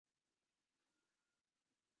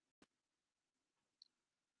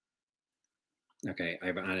Okay,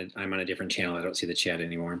 I'm on a different channel. I don't see the chat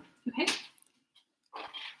anymore. Okay.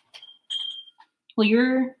 Well,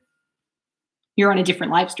 you're on a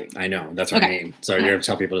different live stream. I know. That's what I mean. So you're going to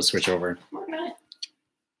tell people to switch over. Working on it.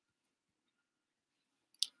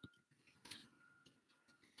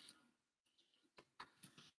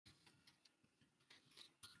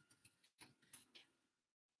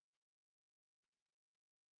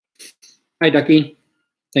 Hi, Ducky.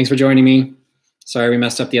 Thanks for joining me. Sorry we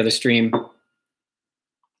messed up the other stream.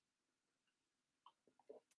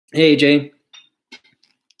 Hey, AJ.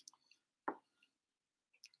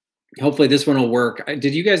 Hopefully this one will work.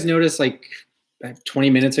 Did you guys notice like 20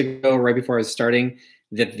 minutes ago, right before I was starting,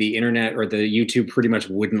 that the internet or the YouTube pretty much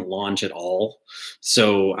wouldn't launch at all?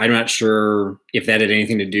 So I'm not sure if that had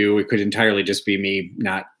anything to do. It could entirely just be me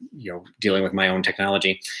not, dealing with my own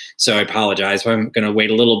technology. So I apologize. I'm going to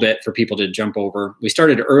wait a little bit for people to jump over. We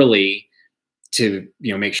started early to,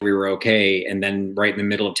 make sure we were okay. And then right in the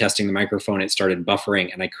middle of testing the microphone, it started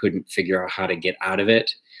buffering and I couldn't figure out how to get out of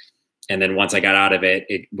it. And then once I got out of it,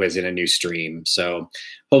 it was in a new stream. So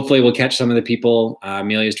hopefully we'll catch some of the people.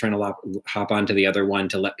 Amelia's trying to hop onto the other one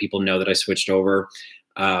to let people know that I switched over.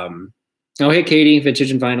 Oh, hey, Katie,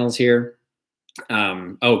 Vintage and Vinyl's here.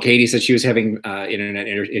 Katie said she was having internet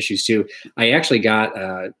issues too. I actually got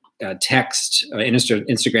a text,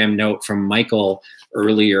 Instagram note from Michael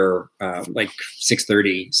earlier, like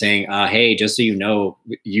 6:30, saying, hey, just so you know,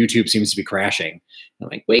 YouTube seems to be crashing. I'm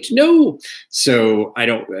like, wait, no. So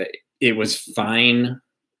it was fine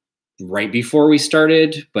right before we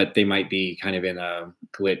started, but they might be kind of in a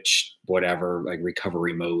glitch, whatever, like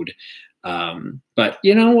recovery mode. But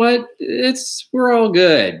you know what? We're all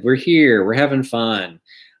good. We're here. We're having fun.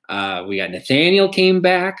 We got Nathaniel came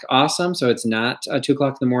back. Awesome. So it's not 2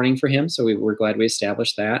 o'clock in the morning for him. So we're glad we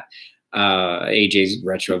established that. AJ's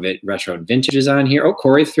retro and vintage is on here. Oh,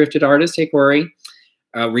 Corey, thrifted artist. Hey, Corey.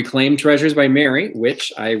 Reclaimed Treasures by Mary,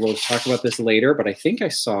 which I will talk about this later, but I think I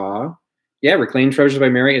saw, Reclaimed Treasures by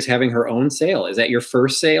Mary is having her own sale. Is that your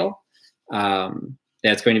first sale?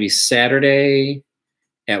 That's going to be Saturday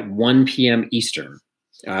at 1 p.m. Eastern.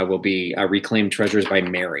 Will be Reclaimed Treasures by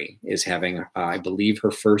Mary is having, I believe,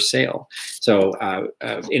 her first sale. So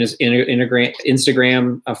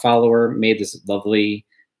Instagram follower made this lovely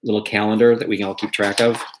little calendar that we can all keep track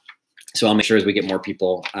of. So I'll make sure as we get more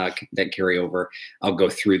people that carry over, I'll go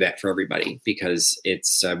through that for everybody because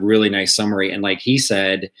it's a really nice summary. And like he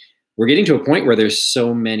said, we're getting to a point where there's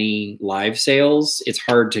so many live sales, it's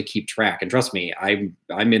hard to keep track. And trust me,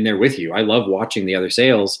 I'm in there with you. I love watching the other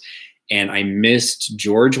sales. And I missed,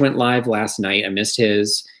 George went live last night. I missed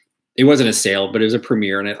his. It wasn't a sale, but it was a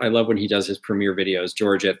premiere. And I love when he does his premiere videos,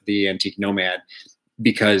 George at the Antique Nomad,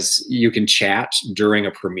 because you can chat during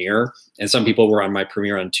a premiere. And some people were on my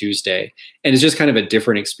premiere on Tuesday. And it's just kind of a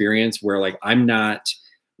different experience where like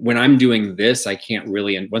when I'm doing this, I can't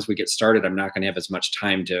really, and once we get started, I'm not going to have as much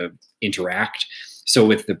time to interact. So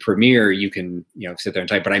with the premiere, you can, sit there and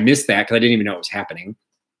type, but I missed that because I didn't even know it was happening.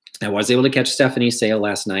 I was able to catch Stephanie's sale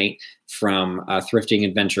last night from Thrifting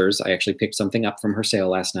Adventures. I actually picked something up from her sale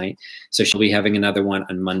last night. So she'll be having another one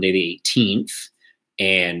on Monday the 18th.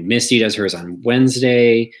 And Misty does hers on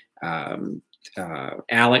Wednesday.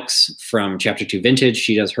 Alex from Chapter 2 Vintage,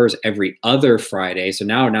 she does hers every other Friday. So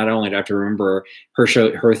now not only do I have to remember her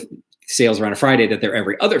sales are on a Friday, that they're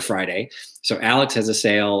every other Friday. So Alex has a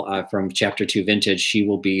sale from Chapter 2 Vintage. She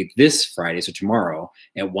will be this Friday, so tomorrow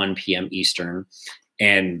at 1 p.m. Eastern.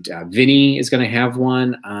 And Vinny is going to have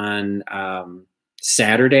one on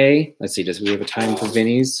Saturday. Let's see, does we have a time for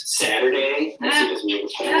Vinny's? Saturday. Let's see, does we have a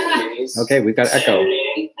time for Vinny's? Okay, we've got echo.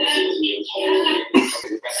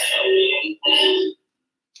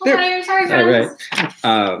 There. Sorry, all right.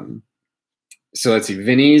 So let's see,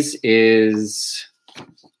 Vinny's is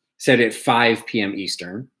set at 5 p.m.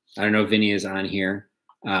 Eastern. I don't know if Vinny is on here.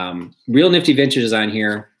 Real Nifty Vintage is on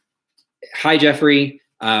here. Hi, Jeffrey.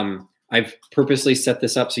 I've purposely set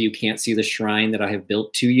this up so you can't see the shrine that I have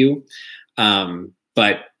built to you.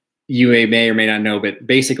 But you may or may not know, but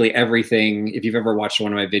basically everything, if you've ever watched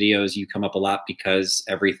one of my videos, you come up a lot because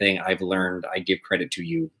everything I've learned, I give credit to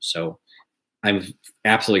you. So I'm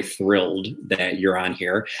absolutely thrilled that you're on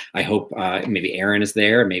here. I hope maybe Erin is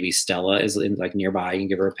there. Maybe Stella is like nearby. You can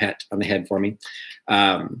give her a pat on the head for me.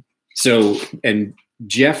 And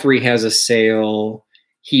Jeffrey has a sale.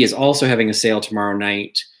 He is also having a sale tomorrow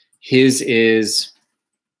night. His is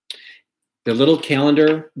the little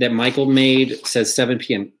calendar that Michael made says 7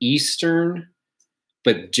 p.m. Eastern,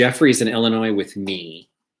 but Jeffrey's in Illinois with me.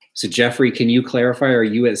 So Jeffrey, can you clarify, are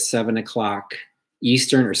you at 7 o'clock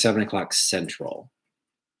Eastern or 7 o'clock Central?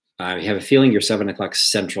 I have a feeling you're 7 o'clock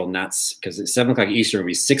Central, not because it's 7 o'clock Eastern would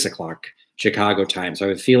be 6 o'clock Chicago time. So I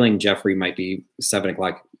have a feeling Jeffrey might be 7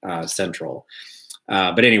 o'clock Central.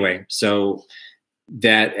 But anyway, so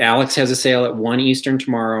that Alex has a sale at 1 Eastern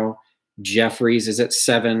tomorrow. Jeffrey's is at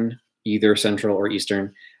 7, either Central or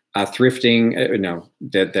Eastern. Thrifting, no,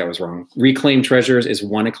 that was wrong. Reclaimed Treasures is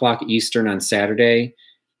 1 o'clock Eastern on Saturday.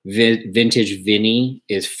 Vintage Vinny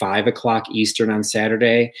is 5 o'clock Eastern on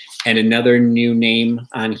Saturday. And another new name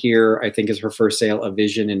on here, I think is her first sale, A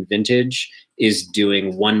Vision in Vintage, is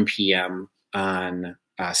doing 1 p.m. on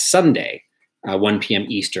Sunday, 1 p.m.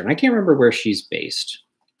 Eastern. I can't remember where she's based.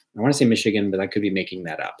 I want to say Michigan, but I could be making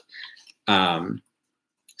that up.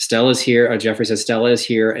 Stella's here. Jeffrey says Stella is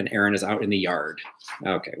here and Aaron is out in the yard.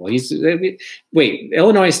 Okay, well, wait,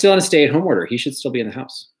 Illinois is still on a stay-at-home order. He should still be in the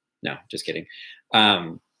house. No, just kidding.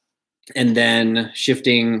 And then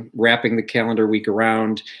shifting, wrapping the calendar week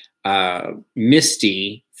around,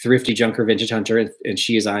 Misty, Thrifty Junker Vintage Hunter, and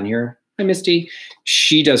she is on here. Hi, Misty.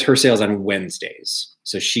 She does her sales on Wednesdays.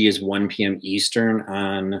 So she is 1 p.m. Eastern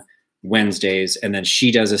on Wednesdays. And then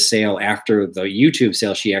she does a sale after the YouTube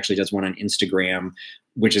sale. She actually does one on Instagram,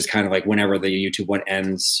 which is kind of like whenever the YouTube one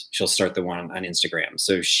ends, she'll start the one on Instagram.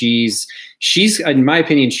 So she's in my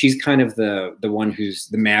opinion, she's kind of the one who's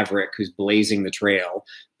the maverick, who's blazing the trail,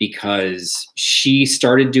 because she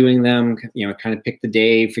started doing them, you know, kind of picked the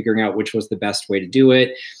day, figuring out which was the best way to do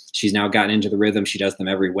it. She's now gotten into the rhythm. She does them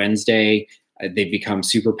every Wednesday. They've become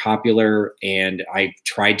super popular, and I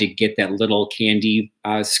tried to get that little candy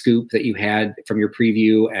scoop that you had from your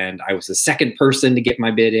preview, and I was the second person to get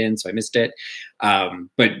my bid in, so I missed it.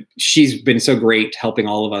 But she's been so great helping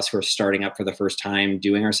all of us who are starting up for the first time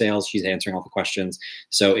doing our sales. She's answering all the questions,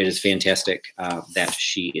 so it is fantastic that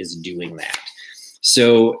she is doing that.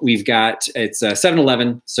 So we've got, it's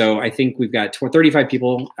 7-Eleven, so I think we've got 35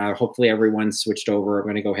 people. Hopefully everyone's switched over. I'm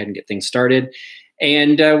going to go ahead and get things started.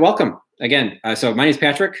 And welcome. Again, so my name is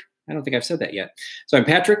Patrick. I don't think I've said that yet. So I'm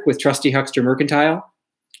Patrick with Trusty Huckster Mercantile.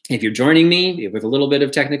 If you're joining me with a little bit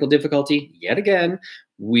of technical difficulty, yet again,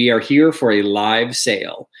 we are here for a live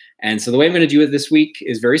sale. And so the way I'm going to do it this week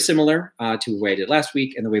is very similar to the way I did last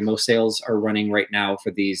week and the way most sales are running right now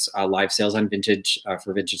for these live sales on vintage,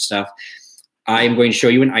 for vintage stuff. I am going to show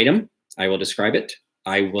you an item. I will describe it.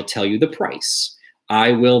 I will tell you the price.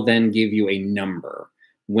 I will then give you a number.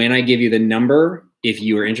 When I give you the number, if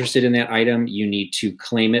you are interested in that item, you need to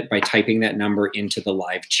claim it by typing that number into the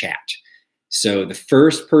live chat. So the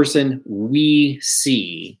first person we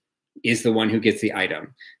see is the one who gets the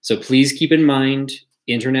item. So please keep in mind,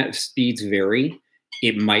 internet speeds vary.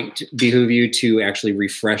 It might behoove you to actually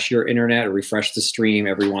refresh your internet or refresh the stream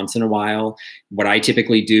every once in a while. What I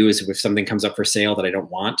typically do is if something comes up for sale that I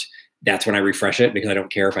don't want, that's when I refresh it, because I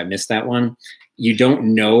don't care if I miss that one. You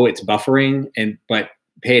don't know it's buffering, but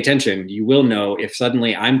pay attention. You will know if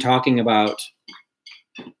suddenly I'm talking about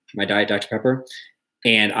my Diet Dr. Pepper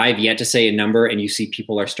and I've yet to say a number and you see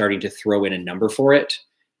people are starting to throw in a number for it,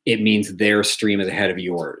 it means their stream is ahead of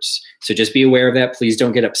yours. So just be aware of that. Please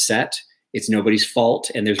don't get upset. It's nobody's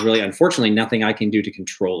fault. And there's really, unfortunately, nothing I can do to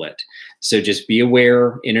control it. So just be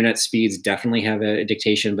aware. Internet speeds definitely have a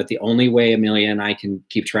dictation, but the only way Amelia and I can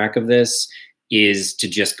keep track of this is to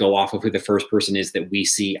just go off of who the first person is that we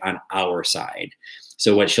see on our side.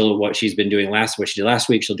 So what she's been doing what she did last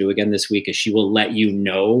week, she'll do again this week, is she will let you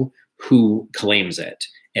know who claims it.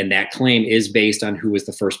 And that claim is based on who was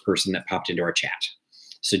the first person that popped into our chat.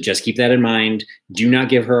 So just keep that in mind. Do not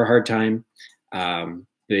give her a hard time.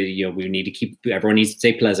 We need to keep, everyone needs to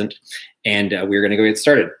stay pleasant, and we're going to go get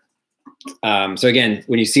started. So again,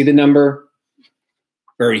 when you see the number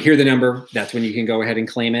or you hear the number, that's when you can go ahead and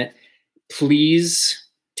claim it. Please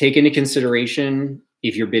take into consideration,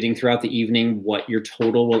 if you're bidding throughout the evening, what your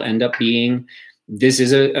total will end up being. This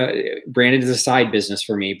is branded as a side business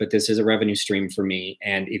for me, but this is a revenue stream for me.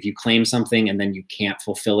 And if you claim something and then you can't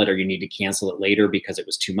fulfill it, or you need to cancel it later because it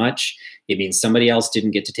was too much, it means somebody else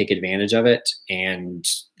didn't get to take advantage of it. And,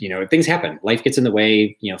 you know, things happen. Life gets in the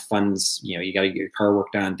way, you know, funds, you know, you got to get your car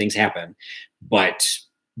worked on, things happen. But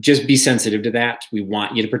just be sensitive to that. We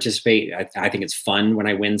want you to participate. I think it's fun when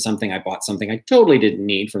I win something. I bought something I totally didn't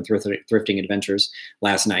need from Thrifting Adventures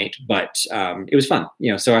last night, but it was fun.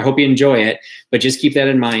 You know, so I hope you enjoy it. But just keep that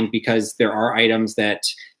in mind, because there are items that,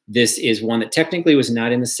 this is one that technically was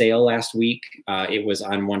not in the sale last week. It was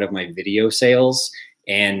on one of my video sales,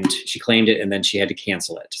 and she claimed it and then she had to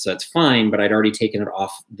cancel it. So that's fine, but I'd already taken it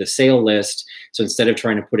off the sale list. So instead of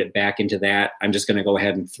trying to put it back into that, I'm just going to go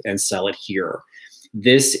ahead and sell it here.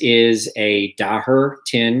 This is a Daher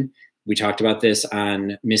tin. We talked about this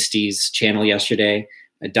on Misty's channel yesterday.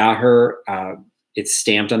 A Daher, it's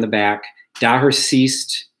stamped on the back. Daher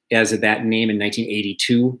ceased as that name in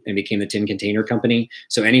 1982 and became the Tin Container Company.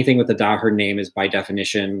 So anything with the Daher name is by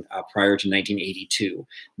definition prior to 1982.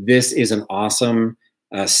 This is an awesome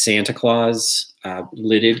Santa Claus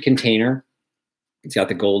lidded container. It's got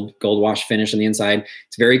the gold wash finish on the inside.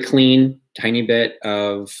 It's very clean, tiny bit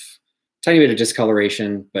of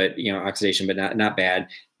discoloration, but oxidation, but not bad.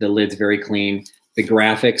 The lid's very clean. The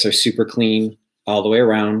graphics are super clean all the way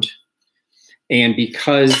around. And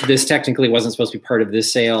because this technically wasn't supposed to be part of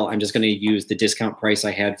this sale, I'm just going to use the discount price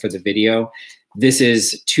I had for the video. This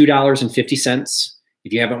is $2.50.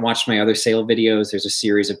 If you haven't watched my other sale videos, there's a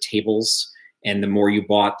series of tables, and the more you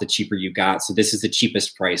bought, the cheaper you got. So this is the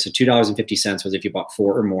cheapest price. So $2.50 was if you bought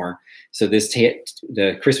 4 or more. So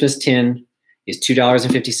the Christmas tin is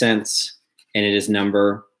 $2.50, and it is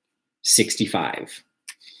number 65.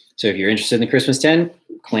 So if you're interested in the Christmas tin,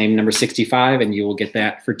 claim number 65, and you will get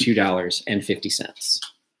that for $2.50.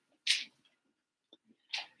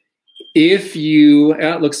 If you,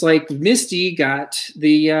 it looks like Misty got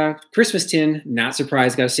the Christmas tin, not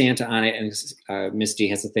surprised, got a Santa on it, and Misty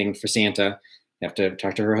has a thing for Santa. I have to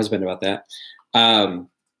talk to her husband about that.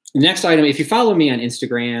 Next item, if you follow me on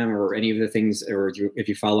Instagram or any of the things, or if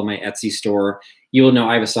you follow my Etsy store, you will know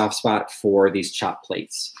I have a soft spot for these chop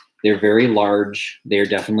plates. They're very large. They're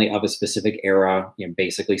definitely of a specific era,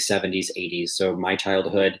 basically 70s, 80s. So my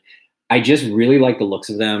childhood, I just really like the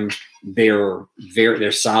looks of them. They're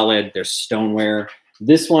solid. They're stoneware.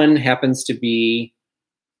 This one happens to be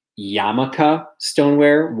Yamaka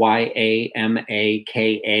stoneware, Yamaka.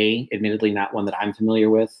 Admittedly, not one that I'm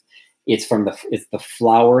familiar with. It's the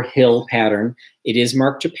Flower Hill pattern. It is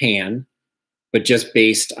marked Japan, but just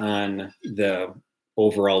based on the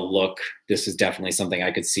overall look, this is definitely something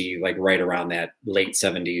I could see like right around that late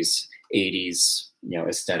 70s, 80s,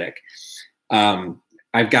 aesthetic.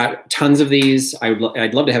 I've got tons of these.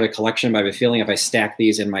 I'd love to have a collection, but I have a feeling if I stack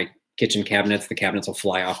these in my kitchen cabinets, the cabinets will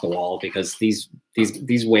fly off the wall because these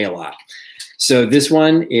weigh a lot. So this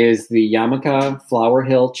one is the Yamaka Flower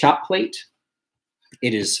Hill chop plate.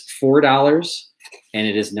 It is $4, and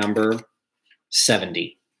it is number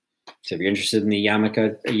 70. So if you're interested in the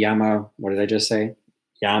what did I just say?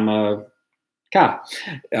 Yamaka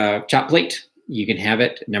chop plate, you can have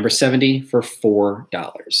it, number 70, for $4.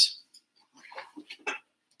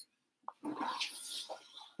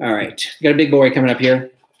 All right, got a big boy coming up here.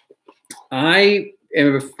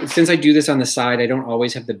 Since I do this on the side, I don't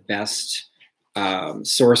always have the best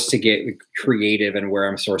source to get creative and where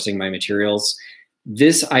I'm sourcing my materials.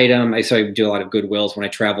 This item, so I do a lot of Goodwills. When I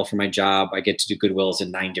travel for my job, I get to do Goodwills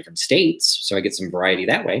in 9 different states, so I get some variety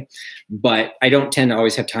that way. But I don't tend to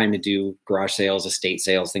always have time to do garage sales, estate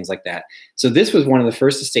sales, things like that. So this was one of the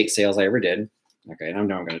first estate sales I ever did. Okay, now I'm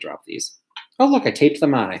going to drop these. Oh, look, I taped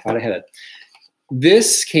them on. I thought I had it.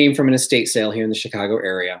 This came from an estate sale here in the Chicago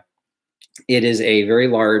area. It is a very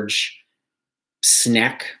large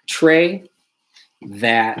snack tray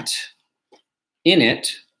that in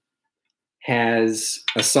it has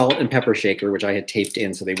a salt and pepper shaker, which I had taped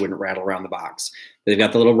in so they wouldn't rattle around the box. They've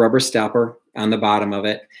got the little rubber stopper on the bottom of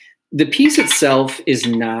it. The piece itself is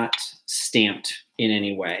not stamped in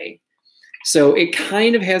any way. So it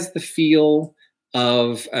kind of has the feel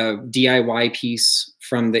of a DIY piece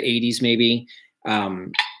from the 80s maybe.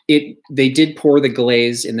 They did pour the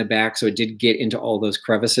glaze in the back, so it did get into all those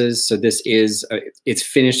crevices. So this is, it's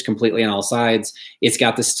finished completely on all sides. It's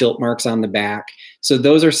got the stilt marks on the back. So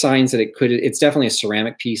those are signs that it's definitely a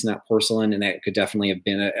ceramic piece, not porcelain, and that could definitely have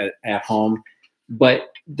been at home. But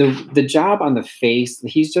the job on the face,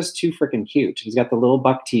 he's just too freaking cute. He's got the little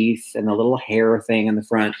buck teeth and the little hair thing in the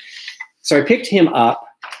front. So I picked him up.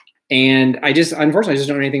 And unfortunately, I just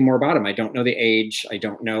don't know anything more about him. I don't know the age. I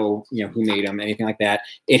don't know, who made him, anything like that.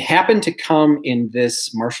 It happened to come in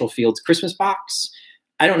this Marshall Fields Christmas box.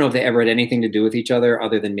 I don't know if they ever had anything to do with each other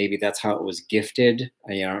than maybe that's how it was gifted.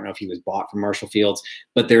 I don't know if he was bought from Marshall Fields,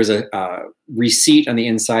 but there's a receipt on the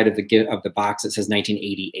inside of the box that says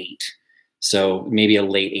 1988. So maybe a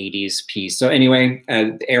late 80s piece. So anyway,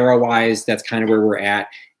 era-wise, that's kind of where we're at.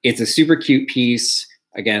 It's a super cute piece.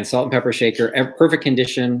 Again, salt and pepper shaker, perfect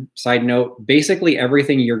condition. Side note, basically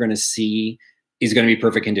everything you're going to see is going to be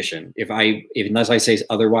perfect condition. Unless I say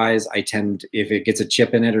otherwise, if it gets a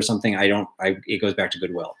chip in it or something, it goes back to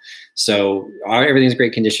Goodwill. So everything's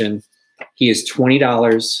great condition. He is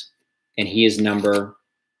 $20, and he is number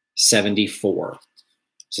 74.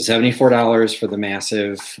 So $74 for the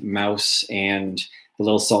massive mouse and the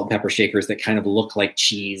little salt and pepper shakers that kind of look like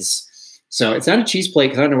cheese. So it's not a cheese plate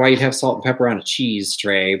because I don't know why you'd have salt and pepper on a cheese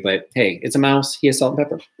tray, but hey, it's a mouse. He has salt and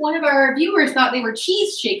pepper. One of our viewers thought they were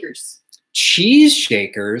cheese shakers. Cheese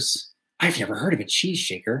shakers? I've never heard of a cheese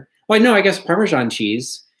shaker. Well, no, I guess Parmesan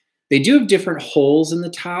cheese. They do have different holes in the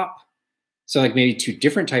top. So like maybe 2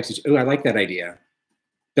 different types of, oh, I like that idea.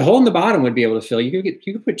 The hole in the bottom would be able to fill. You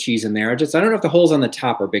could put cheese in there. I don't know if the holes on the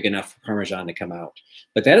top are big enough for Parmesan to come out,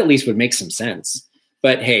 but that at least would make some sense.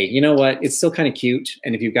 But hey, you know what? It's still kind of cute.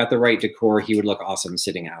 And if you've got the right decor, he would look awesome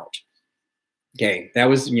sitting out. Okay, that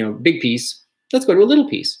was, big piece. Let's go to a little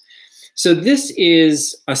piece. So this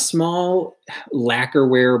is a small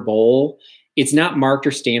lacquerware bowl. It's not marked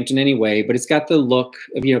or stamped in any way, but it's got the look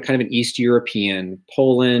of, kind of an East European,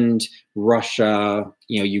 Poland, Russia,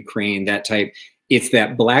 Ukraine, that type. It's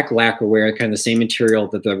that black lacquerware, kind of the same material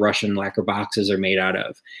that the Russian lacquer boxes are made out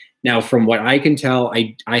of. Now, from what I can tell,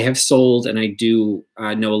 I have sold, and I do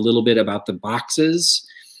know a little bit about the boxes.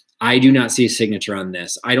 I do not see a signature on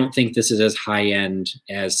this. I don't think this is as high end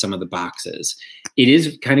as some of the boxes. It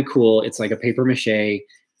is kind of cool. It's like a paper mache.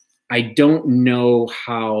 I don't know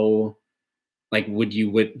how, like, would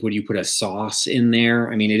you put a sauce in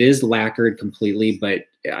there? I mean, it is lacquered completely, but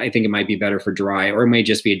I think it might be better for dry, or it might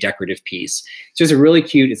just be a decorative piece. So it's really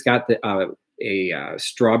cute. It's got a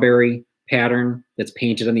strawberry pattern that's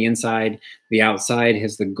painted on the inside. The outside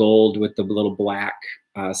has the gold with the little black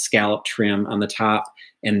scallop trim on the top,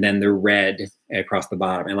 and then the red across the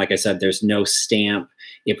bottom. And like I said, there's no stamp.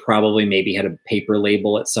 It probably maybe had a paper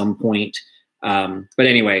label at some point. But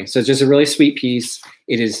anyway, so it's just a really sweet piece.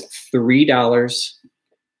 It is $3,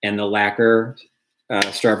 and the lacquer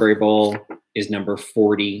strawberry bowl is number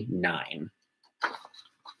 49.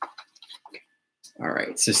 All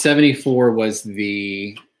right, so 74 was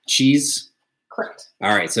the cheese. Correct.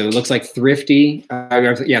 All right, so it looks like Thrifty,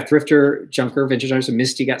 Thrifter, Junker, Vintage. So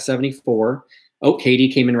Misty got 74. Oh,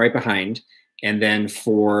 Katie came in right behind. And then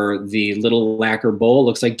for the little lacquer bowl,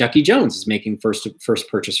 looks like Ducky Jones is making first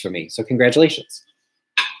purchase for me. So congratulations.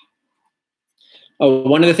 Oh,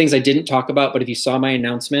 one of the things I didn't talk about, but if you saw my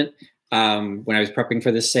announcement when I was prepping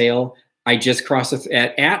for this sale, I just crossed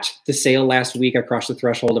at the sale last week. I crossed the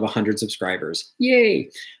threshold of 100 subscribers. Yay!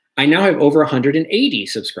 I now have over 180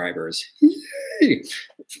 subscribers. Yay!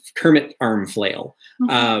 Kermit arm flail.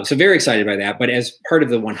 So very excited by that. But as part of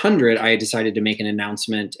the 100, I decided to make an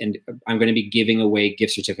announcement, and I'm going to be giving away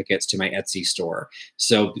gift certificates to my Etsy store.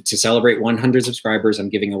 So to celebrate 100 subscribers, I'm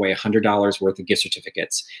giving away $100 worth of gift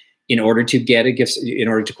certificates. In order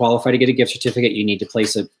to qualify to get a gift certificate, you need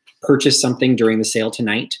to purchase something during the sale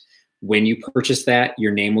tonight. When you purchase that,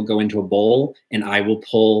 your name will go into a bowl, and I will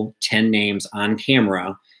pull 10 names on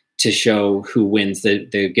camera to show who wins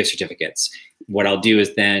the gift certificates. What I'll do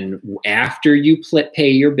is then, after you pay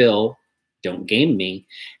your bill, don't game me.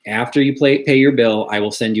 After you pay your bill, I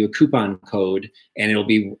will send you a coupon code, and it'll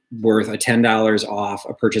be worth a $10 off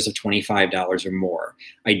a purchase of $25 or more.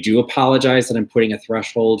 I do apologize that I'm putting a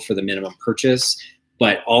threshold for the minimum purchase,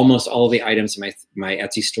 but almost all of the items in my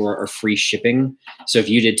Etsy store are free shipping. So if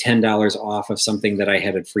you did $10 off of something that I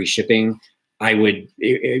had at free shipping,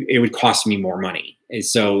 it would cost me more money.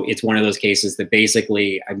 So it's one of those cases that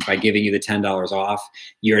basically, by giving you the $10 off,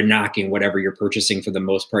 you're knocking whatever you're purchasing, for the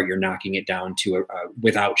most part, you're knocking it down to a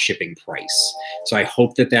without shipping price. So I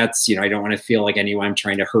hope that's, I don't want to feel like I'm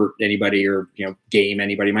trying to hurt anybody or, game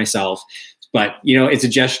anybody myself. But, it's a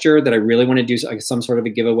gesture that I really want to do some sort of a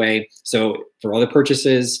giveaway. So for all the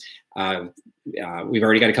purchases, we've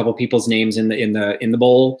already got a couple people's names in the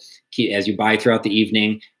bowl. As you buy throughout the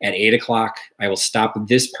evening, at 8 o'clock, I will stop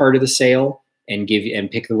this part of the sale and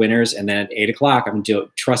pick the winners. And then at 8 o'clock, I'm going to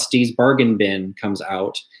do Trusty's Bargain Bin comes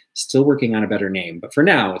out. Still working on a better name, but for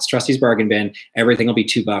now, it's Trusty's Bargain Bin. Everything will be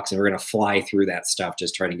 $2, and we're going to fly through that stuff,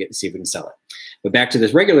 just trying to see if we can sell it. But back to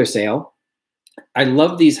this regular sale. I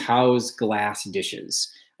love these House glass dishes.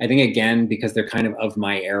 I think, again, because they're kind of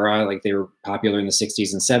my era, like they were popular in the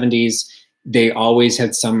 60s and 70s. They always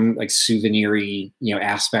had some like souvenir-y,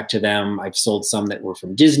 aspect to them. I've sold some that were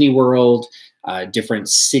from Disney World, different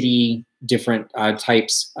city, different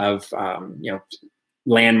types of,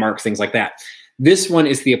 landmarks, things like that. This one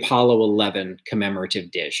is the Apollo 11 commemorative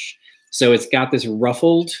dish. So it's got this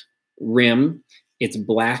ruffled rim. It's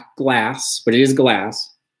black glass, but it is glass.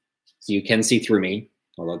 So you can see through me,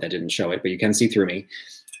 although that didn't show it, but you can see through me.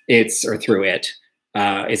 Through it.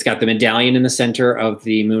 It's got the medallion in the center of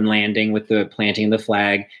the moon landing with the planting of the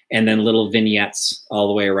flag, and then little vignettes all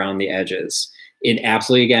the way around the edges. In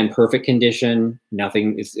absolutely, again, perfect condition.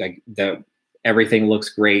 Nothing is like everything looks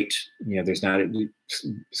great. There's not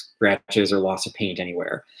scratches or loss of paint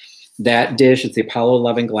anywhere. That dish, it's the Apollo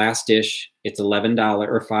 11 glass dish. It's $11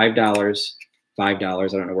 or $5. $5. I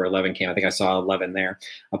don't know where 11 came. I think I saw 11 there.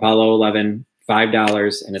 Apollo 11,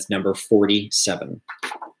 $5, and it's number 47.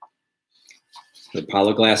 The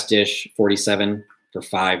Apollo glass dish, 47 for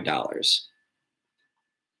 $5.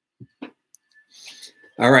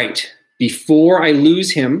 All right. Before I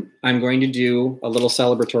lose him, I'm going to do a little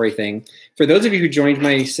celebratory thing. For those of you who joined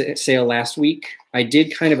my sale last week, I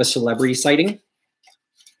did kind of a celebrity sighting.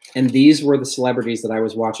 And these were the celebrities that I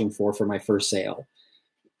was watching for my first sale.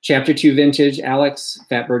 Chapter 2 Vintage, Alex,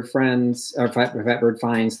 Fatbird Friends, or Fatbird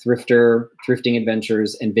Finds, Thrifter, Thrifting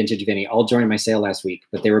Adventures, and Vintage Vinny all joined my sale last week,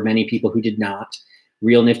 but there were many people who did not.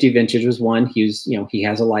 Real Nifty Vintage was one. He was, you know, he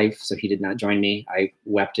has a life, so he did not join me. I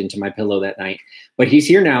wept into my pillow that night, but he's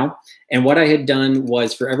here now. And what I had done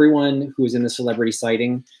was for everyone who was in the celebrity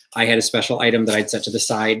sighting, I had a special item that I'd set to the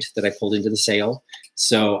side that I pulled into the sale.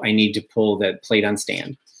 So I need to pull the plate on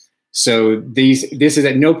stand. So this is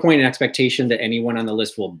at no point an expectation that anyone on the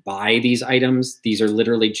list will buy these items. These are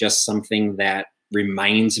literally just something that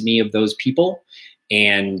reminds me of those people.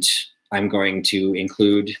 And I'm going to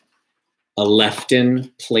include a Lefton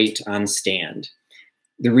plate on stand.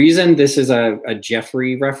 The reason this is a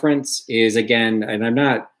Jeffrey reference is, again, and I'm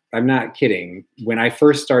not kidding. When I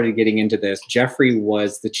first started getting into this, Jeffrey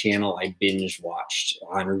was the channel I binge watched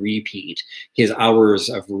on repeat. His hours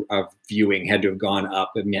of viewing had to have gone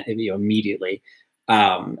up immediately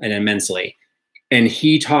and immensely. And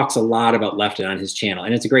he talks a lot about Lefton on his channel,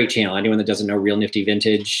 and it's a great channel. Anyone that doesn't know Real Nifty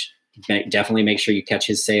Vintage, definitely make sure you catch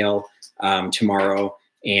his sale tomorrow.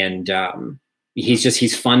 And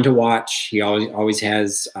he's fun to watch. He always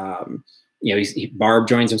has, you know, Barb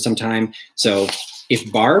joins him sometime. So if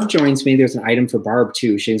Barb joins me, there's an item for Barb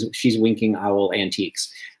too. She's Winking Owl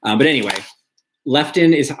Antiques. But anyway,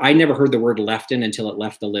 Lefton is, I never heard the word Lefton until it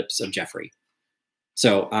left the lips of Jeffrey.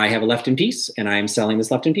 So I have a Lefton piece, and I'm selling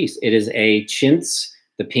this Lefton piece. It is a chintz,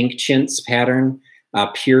 the pink chintz pattern,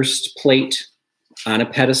 pierced plate on a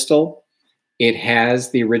pedestal. It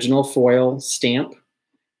has the original foil stamp,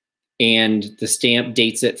 and the stamp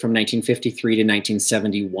dates it from 1953 to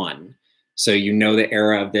 1971. So you know the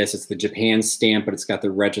era of this. It's the Japan stamp, but it's got the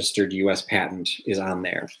registered US patent is on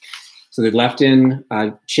there. So the Lefton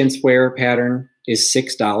chintzware pattern is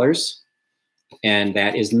 $6, and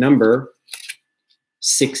that is number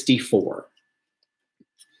 64.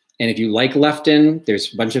 And if you like Lefton,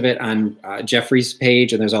 there's a bunch of it on Jeffrey's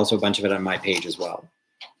page, and there's also a bunch of it on my page as well,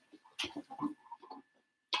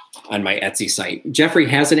 on my Etsy site. Jeffrey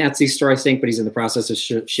has an Etsy store, I think, but he's in the process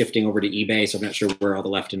of shifting over to eBay, so I'm not sure where all the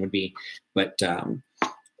Lefton would be. But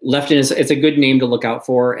Lefton it's a good name to look out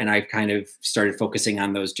for, and I've kind of started focusing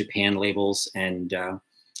on those Japan labels and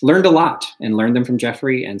learned a lot and learned them from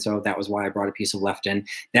Jeffrey, and so that was why I brought a piece of Lefton.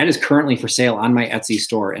 That is currently for sale on my Etsy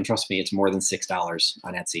store, and trust me, it's more than $6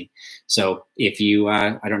 on Etsy. So if you,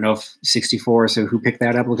 I don't know if 64, so who picked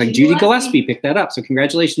that up? Looks like Judy Gillespie picked that up. So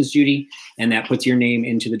congratulations, Judy, and that puts your name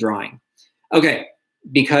into the drawing. Okay,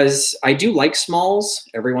 because I do like smalls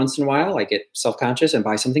every once in a while, I get self-conscious and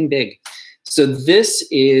buy something big. So this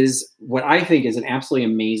is what I think is an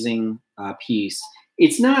absolutely amazing piece.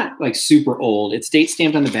 It's not like super old. It's date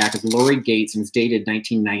stamped on the back. It's Laurie Gates, and it's dated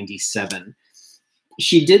 1997.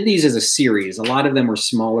 She did these as a series. A lot of them were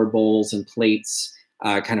smaller bowls and plates,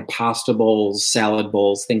 kind of pasta bowls, salad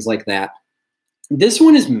bowls, things like that. This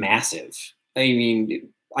one is massive. I mean,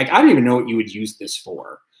 like, I don't even know what you would use this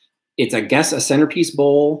for. It's, I guess, a centerpiece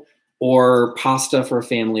bowl or pasta for a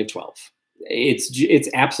family of 12. It's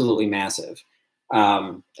absolutely massive.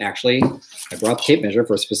 Actually, I brought the tape measure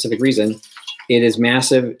for a specific reason. It is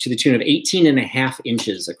massive to the tune of 18.5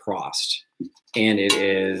 inches across, and it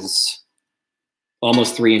is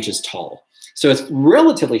almost 3 inches tall. So it's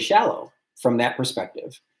relatively shallow from that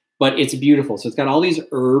perspective, but it's beautiful. So it's got all these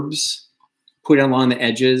herbs put along the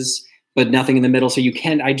edges, but nothing in the middle. So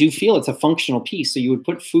I do feel it's a functional piece. So you would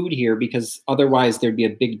put food here because otherwise there'd be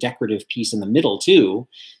a big decorative piece in the middle too,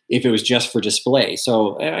 if it was just for display.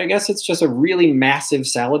 So I guess it's just a really massive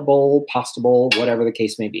salad bowl, pasta bowl, whatever the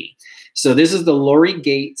case may be. So this is the Laurie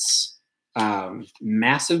Gates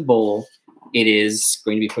massive bowl. It is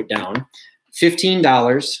going to be put down.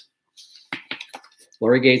 $15.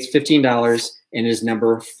 Laurie Gates, $15, and it is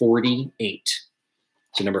number 48.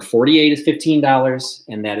 So number 48 is $15,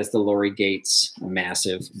 and that is the Laurie Gates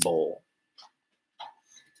massive bowl.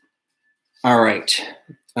 All right.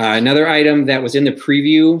 Another item that was in the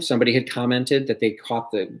preview, somebody had commented that they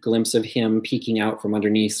caught the glimpse of him peeking out from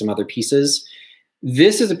underneath some other pieces.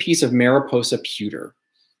 This is a piece of Mariposa pewter.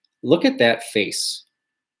 Look at that face.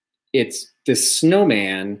 It's this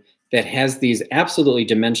snowman that has these absolutely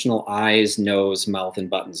dimensional eyes, nose, mouth, and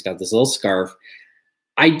buttons. Got this little scarf.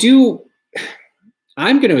 I'm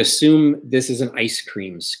going to assume this is an ice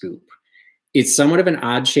cream scoop. It's somewhat of an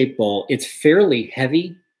odd-shaped bowl. It's fairly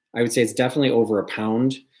heavy. I would say it's definitely over a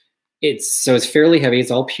pound. So it's fairly heavy.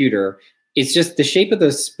 It's all pewter. It's just the shape of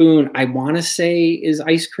the spoon, I want to say is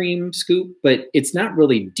ice cream scoop, but it's not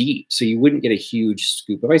really deep. So you wouldn't get a huge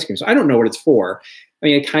scoop of ice cream. So I don't know what it's for. I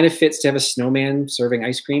mean, it kind of fits to have a snowman serving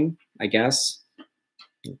ice cream, I guess.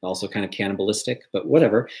 Also kind of cannibalistic, but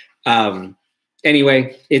whatever.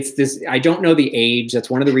 Anyway, it's this, I don't know the age. That's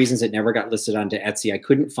one of the reasons it never got listed onto Etsy. I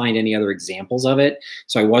couldn't find any other examples of it.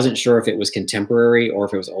 So I wasn't sure if it was contemporary or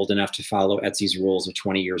if it was old enough to follow Etsy's rules of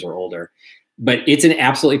 20 years or older. But it's in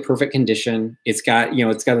absolutely perfect condition. It's got, you know,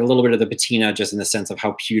 it's got a little bit of the patina just in the sense of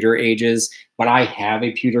how pewter ages. But I have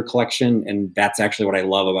a pewter collection, and that's actually what I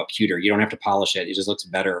love about pewter. You don't have to polish it. It just looks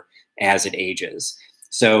better as it ages.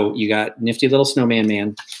 So you got nifty little snowman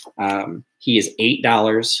man. He is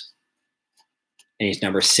 $8. And he's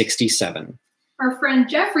number 67. Our friend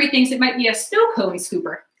Jeffrey thinks it might be a snow cone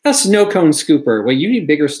scooper. A snow cone scooper. Well, you need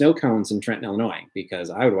bigger snow cones in Trenton, Illinois,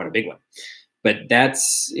 because I would want a big one. But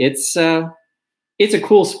it's a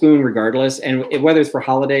cool spoon regardless. And whether it's for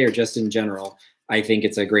holiday or just in general, I think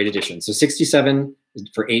it's a great addition. So 67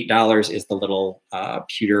 for $8 is the little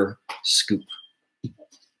pewter scoop.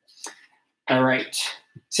 All right.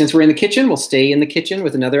 Since we're in the kitchen, we'll stay in the kitchen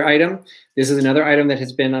with another item. This is another item that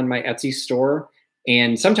has been on my Etsy store.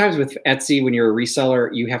 And sometimes with Etsy, when you're a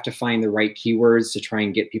reseller, you have to find the right keywords to try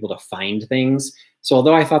and get people to find things. So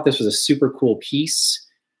although I thought this was a super cool piece,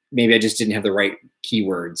 maybe I just didn't have the right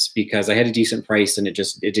keywords because I had a decent price and it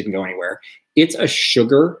didn't go anywhere. It's a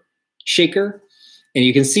sugar shaker. And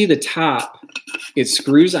you can see the top, it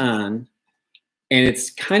screws on, and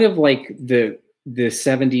it's kind of like the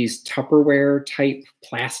 70s Tupperware type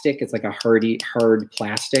plastic. It's like a hard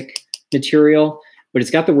plastic material, but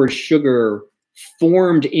it's got the word sugar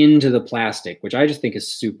formed into the plastic, which I just think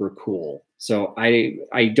is super cool. So I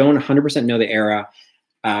don't 100% know the era.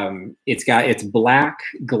 It's black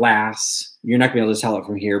glass. You're not gonna be able to tell it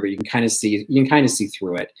from here, but you can kind of see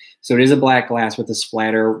through it. So it is a black glass with a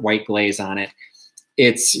splatter white glaze on it.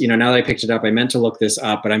 It's, you know, now that I picked it up, I meant to look this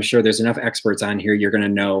up, but I'm sure there's enough experts on here. You're gonna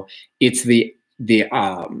know it's the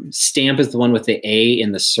stamp is the one with the A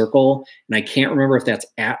in the circle. And I can't remember if that's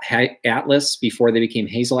Atlas before they became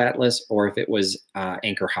Hazel Atlas or if it was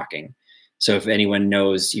Anchor Hocking. So if anyone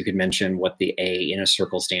knows, you could mention what the A in a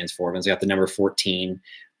circle stands for. It's got the number 14.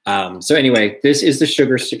 So anyway, this is the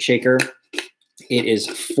sugar shaker. It is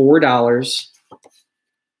 $4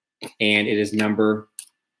 and it is number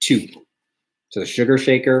 2. So the sugar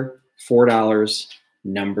shaker, $4,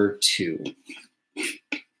 number 2.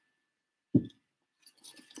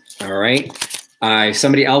 All right.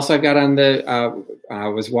 Somebody else I've got on the,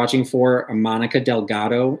 was watching for, Monica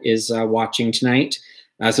Delgado is watching tonight.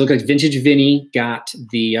 So it looks like Vintage Vinny got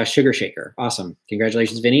the sugar shaker. Awesome.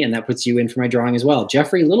 Congratulations, Vinny. And that puts you in for my drawing as well.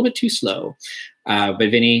 Jeffrey, a little bit too slow, but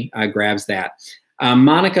Vinny grabs that.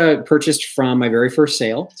 Monica purchased from my very first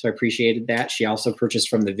sale, so I appreciated that. She also purchased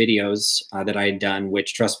from the videos that I had done,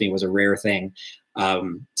 which, trust me, was a rare thing.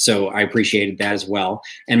 So I appreciated that as well.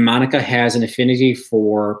 And Monica has an affinity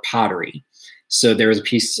for pottery. So there was a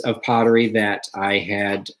piece of pottery that I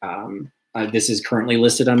had, this is currently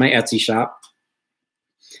listed on my Etsy shop.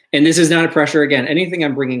 And this is not a pressure. Again, anything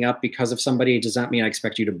I'm bringing up because of somebody does not mean I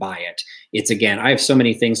expect you to buy it. It's, again, I have so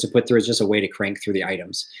many things to put through. It's just a way to crank through the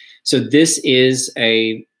items. So this is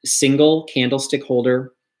a single candlestick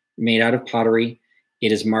holder made out of pottery.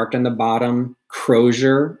 It is marked on the bottom,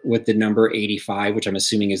 Crozier, with the number 85, which I'm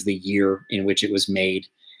assuming is the year in which it was made.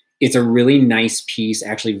 It's a really nice piece,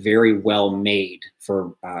 actually very well made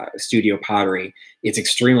for studio pottery. It's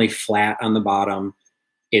extremely flat on the bottom.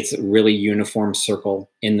 It's a really uniform circle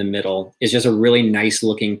in the middle. It's just a really nice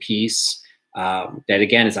looking piece that,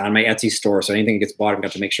 again, is on my Etsy store. So anything that gets bought, I've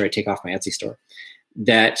got to make sure I take off my Etsy store.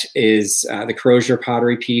 That is the Crozier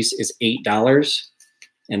pottery piece is $8,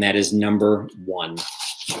 and that is number 1.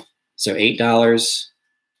 So $8,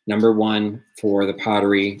 number 1 for the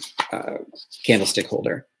pottery candlestick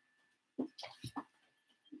holder.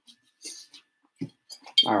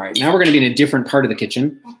 All right, now we're going to be in a different part of the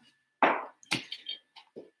kitchen.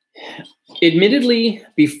 Admittedly,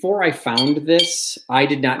 before I found this, I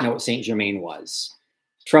did not know what Saint Germain was.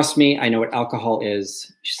 Trust me, I know what alcohol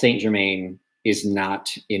is. Saint Germain is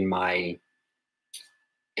not in my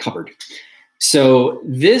cupboard. So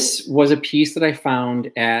this was a piece that I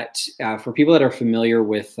found at, for people that are familiar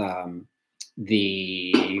with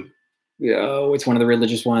it's one of the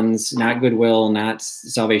religious ones, not Goodwill, not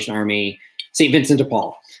Salvation Army, St. Vincent de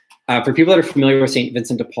Paul. For people that are familiar with St.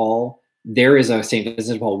 Vincent de Paul, there is a St.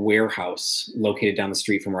 Vincent de Paul warehouse located down the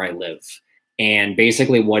street from where I live. And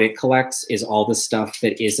basically what it collects is all the stuff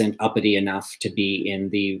that isn't uppity enough to be in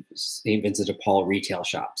the St. Vincent de Paul retail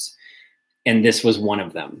shops. And this was one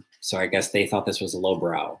of them. So I guess they thought this was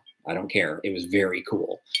lowbrow. I don't care. It was very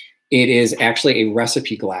cool. It is actually a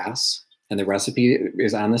recipe glass, and the recipe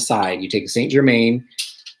is on the side. You take Saint Germain,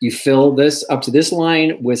 you fill this up to this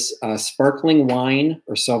line with sparkling wine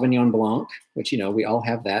or Sauvignon Blanc, which, you know, we all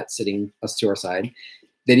have that sitting us to our side.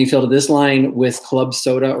 Then you fill to this line with club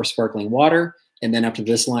soda or sparkling water, and then up to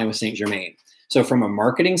this line with Saint Germain. So from a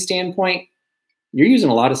marketing standpoint, you're using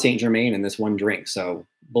a lot of Saint Germain in this one drink, so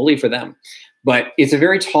bully for them. But it's a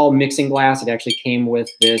very tall mixing glass. It actually came with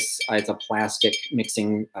this. It's a plastic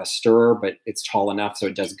mixing stirrer, but it's tall enough so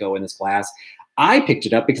it does go in this glass. I picked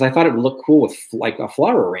it up because I thought it would look cool with like a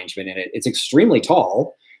flower arrangement in it. It's extremely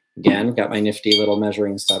tall. Again, got my nifty little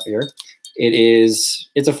measuring stuff here.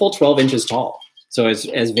 It's a full 12 inches tall. So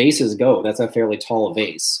as vases go, that's a fairly tall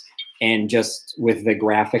vase. And just with the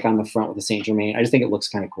graphic on the front with the Saint Germain, I just think it looks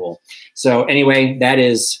kind of cool. So anyway, that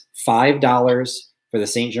is $5 for the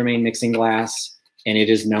Saint Germain mixing glass, and it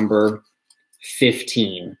is number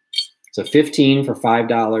 15. So 15 for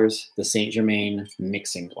 $5, the Saint Germain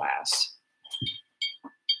mixing glass.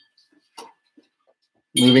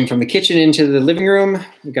 Moving from the kitchen into the living room,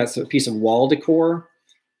 we've got a piece of wall decor.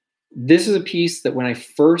 This is a piece that when I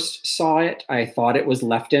first saw it, I thought it was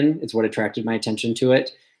Lefton. It's what attracted my attention to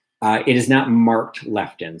it. It is not marked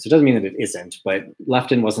Lefton, so it doesn't mean that it isn't, but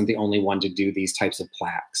Lefton wasn't the only one to do these types of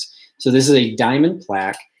plaques. So this is a diamond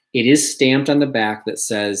plaque. It is stamped on the back that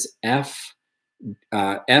says F.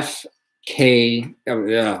 Kistner,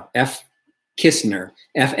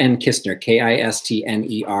 FN Kistner,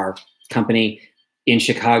 Kistner company in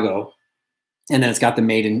Chicago. And then it's got the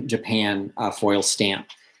made in Japan foil stamp.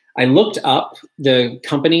 I looked up the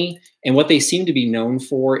company, and what they seem to be known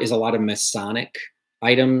for is a lot of Masonic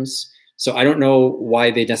items. So I don't know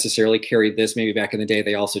why they necessarily carried this. Maybe back in the day,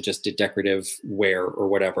 they also just did decorative wear or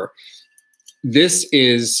whatever. This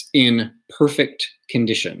is in perfect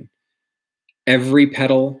condition. Every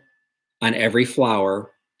petal on every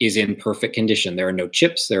flower is in perfect condition. There are no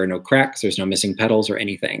chips, there are no cracks, there's no missing petals or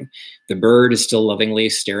anything. The bird is still lovingly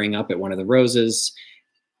staring up at one of the roses.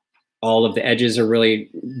 All of the edges are really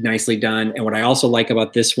nicely done. And what I also like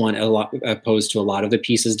about this one, opposed to a lot of the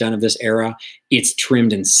pieces done of this era, it's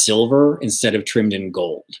trimmed in silver instead of trimmed in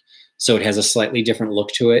gold. So it has a slightly different look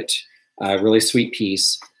to it. Really sweet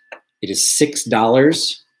piece. It is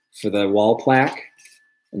 $6 for the wall plaque,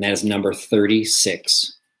 and that is number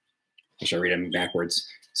 36. I should read them backwards.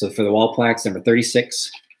 So for the wall plaques, number 36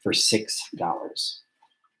 for $6.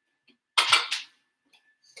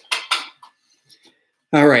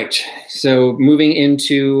 All right, so moving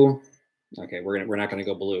into, okay, we're not gonna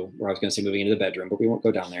go blue. I was gonna say moving into the bedroom, but we won't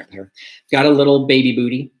go down there. Got a little baby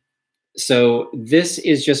booty. So this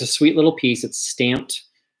is just a sweet little piece. It's stamped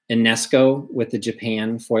UNESCO with the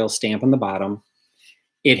Japan foil stamp on the bottom.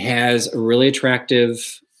 It has a really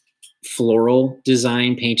attractive floral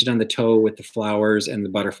design painted on the toe with the flowers and the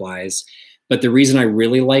butterflies. But the reason I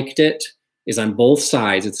really liked it is on both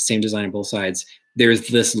sides, it's the same design on both sides, there's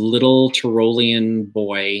this little Tyrolean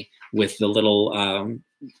boy with the little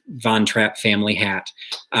Von Trapp family hat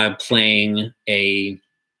playing a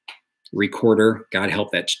recorder. God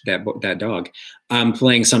help that dog.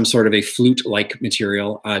 Playing some sort of a flute-like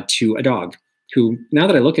material to a dog who, now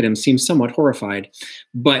that I look at him, seems somewhat horrified.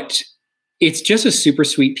 But it's just a super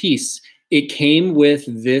sweet piece. It came with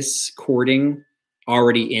this cording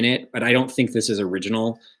already in it, but I don't think this is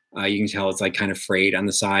original. You can tell it's like kind of frayed on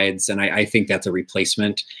the sides, and I think that's a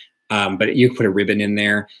replacement. But you put a ribbon in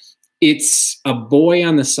there. It's a boy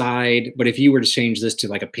on the side, but if you were to change this to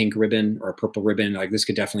like a pink ribbon or a purple ribbon, like this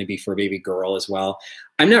could definitely be for a baby girl as well.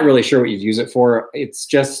 I'm not really sure what you'd use it for. It's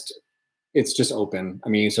just open. I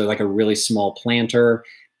mean, so like a really small planter.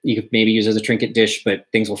 You could maybe use it as a trinket dish, but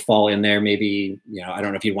things will fall in there. Maybe, you know, I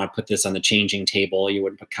don't know if you'd want to put this on the changing table. You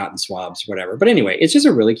wouldn't put cotton swabs, whatever. But anyway, it's just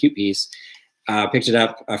a really cute piece. Picked it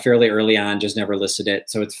up fairly early on, just never listed it.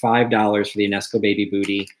 So it's $5 for the UNESCO Baby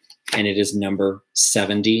Booty, and it is number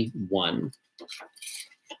 71.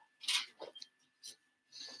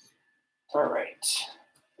 All right.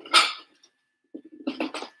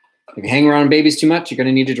 If you hang around babies too much, you're going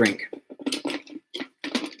to need a drink.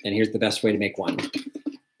 And here's the best way to make one.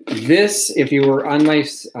 This, if you were on my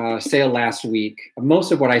sale last week,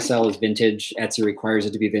 most of what I sell is vintage. Etsy requires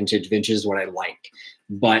it to be vintage. Vintage is what I like.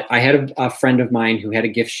 But I had a friend of mine who had a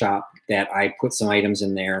gift shop that I put some items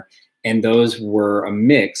in there. And those were a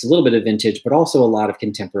mix, a little bit of vintage, but also a lot of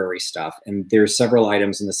contemporary stuff. And there's several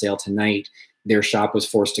items in the sale tonight. Their shop was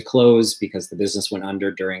forced to close because the business went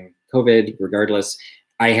under during COVID. Regardless,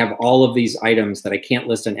 I have all of these items that I can't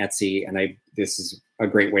list on Etsy, and this is a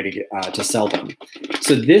great way to get to sell them.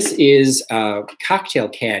 So this is a cocktail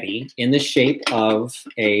caddy in the shape of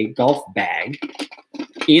a golf bag.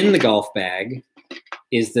 In the golf bag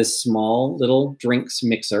is this small little drinks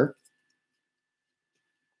mixer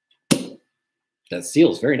that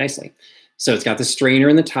seals very nicely. So it's got the strainer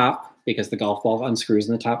in the top because the golf ball unscrews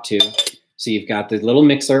in the top too. So you've got the little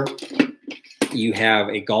mixer. You have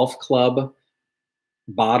a golf club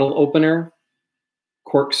bottle opener,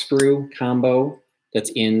 corkscrew combo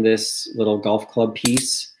that's in this little golf club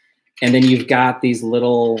piece. And then you've got these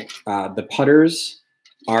little, the putters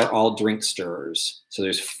are all drink stirrers. So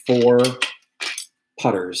there's 4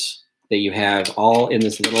 putters that you have all in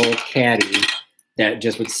this little caddy that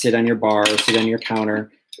just would sit on your bar, sit on your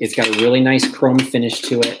counter. It's got a really nice chrome finish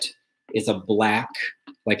to it. It's a black,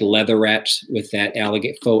 like leatherette with that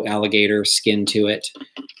faux alligator skin to it.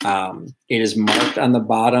 It is marked on the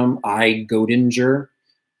bottom, I Godinger,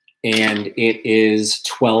 and it is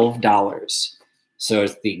 $12. So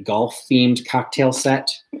it's the golf themed cocktail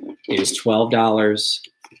set. It is $12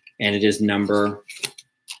 and it is number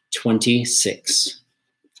 26.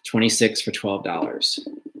 26 for $12.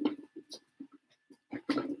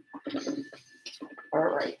 All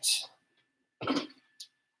right.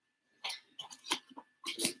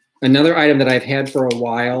 Another item that I've had for a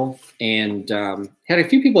while and had a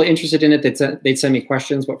few people interested in it. They'd send me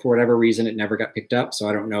questions, but for whatever reason, it never got picked up. So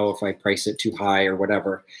I don't know if I priced it too high or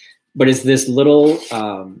whatever. But it's this little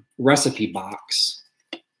recipe box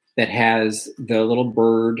that has the little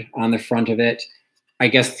bird on the front of it. I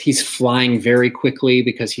guess he's flying very quickly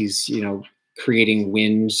because he's, you know, creating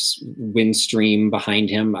wind stream behind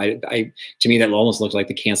him. To me, that almost looks like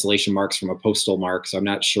the cancellation marks from a postal mark. So I'm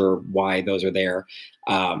not sure why those are there.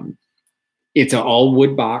 It's an all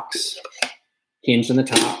wood box, hinged on the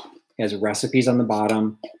top, has recipes on the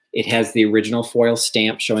bottom. It has the original foil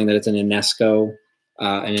stamp showing that it's an UNESCO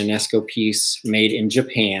piece made in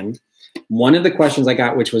Japan. One of the questions I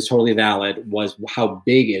got, which was totally valid, was how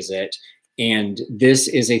big is it? And this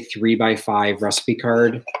is a 3x5 recipe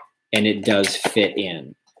card, and it does fit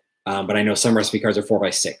in. But I know some recipe cards are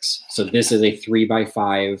 4x6. So this is a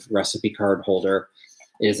 3x5 recipe card holder.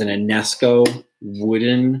 It is an UNESCO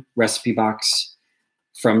wooden recipe box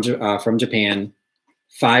from Japan,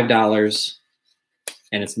 $5,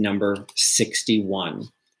 and it's number 61.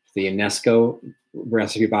 The UNESCO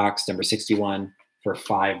recipe box, number 61, for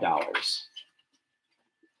 $5.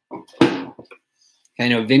 I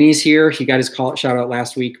know Vinny's here. He got his shout out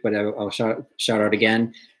last week, but I'll shout out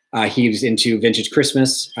again. He was into vintage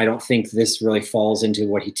Christmas. I don't think this really falls into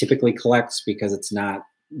what he typically collects because it's not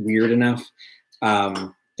weird enough.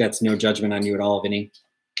 That's no judgment on you at all, Vinny.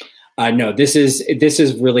 No, this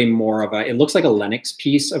is really more of a, it looks like a Lenox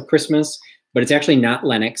piece of Christmas, but it's actually not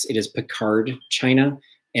Lenox. It is Pickard China.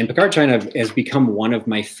 And Pickard China has become one of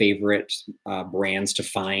my favorite brands to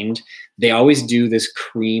find. They always do this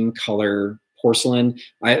cream color porcelain.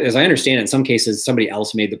 As I understand it, in some cases, somebody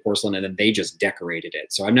else made the porcelain and then they just decorated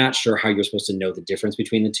it. So I'm not sure how you're supposed to know the difference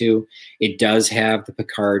between the two. It does have the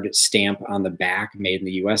Pickard stamp on the back, made in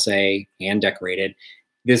the USA, hand decorated.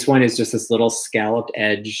 This one is just this little scalloped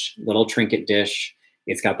edge, little trinket dish.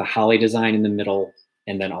 It's got the holly design in the middle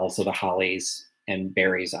and then also the hollies and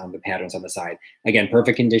berries on the patterns on the side. Again,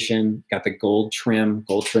 perfect condition, got the gold trim.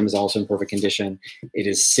 Gold trim is also in perfect condition. It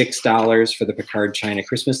is $6 for the Pickard China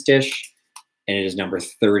Christmas dish, and it is number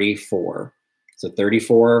 34. So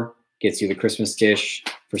 34 gets you the Christmas dish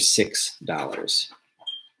for $6.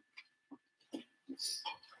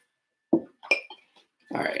 All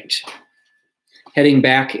right. Heading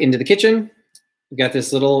back into the kitchen, we've got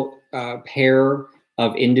this little pair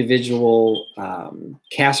of individual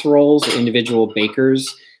casseroles, individual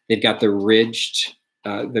bakers. They've got the ridged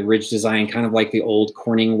design, kind of like the old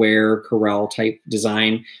Corningware Corel type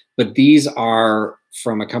design. But these are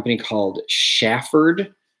from a company called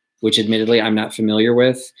Shafford, which admittedly I'm not familiar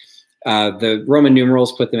with. The Roman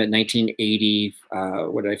numerals put them at 1980,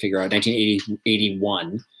 what did I figure out?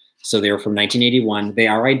 1981. So they were from 1981. They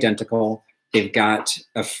are identical. They've got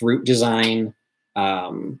a fruit design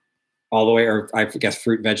all the way, or I guess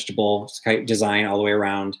fruit vegetable design all the way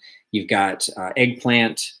around. You've got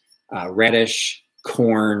eggplant, radish,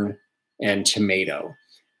 corn, and tomato.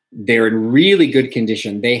 They're in really good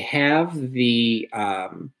condition. They have the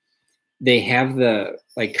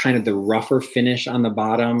like kind of the rougher finish on the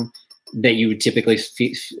bottom that you would typically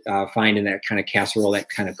find in that kind of casserole, that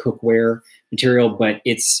kind of cookware material, but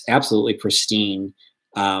it's absolutely pristine.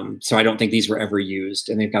 So I don't think these were ever used,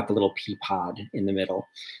 and they've got the little pea pod in the middle.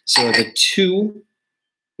 So there's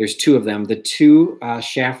two of them. The two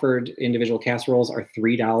Shafford individual casseroles are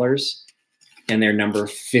 $3, and they're number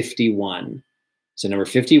 51. So number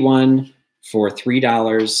 51 for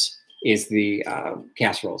 $3 is the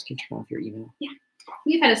casseroles. Can you turn off your email? Yeah.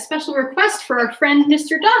 we've had a special request for our friend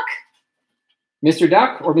Mr. Duck. Mr.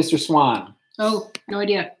 Duck or Mr. Swan? Oh, no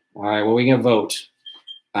idea. All right, well, we can vote.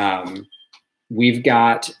 We've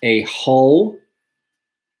got a Hull.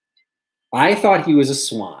 I thought he was a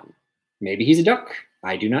swan. Maybe he's a duck.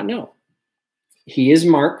 I do not know. He is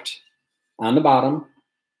marked on the bottom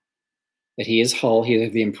that he is Hull. He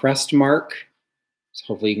has the impressed mark. So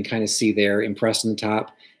hopefully you can kind of see there, impressed on the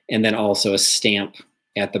top, and then also a stamp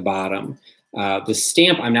at the bottom. The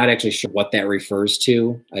stamp, I'm not actually sure what that refers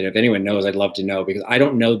to. If anyone knows, I'd love to know because I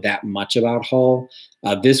don't know that much about Hull.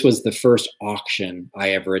 This was the first auction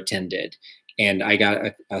I ever attended, and I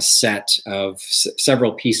got a set of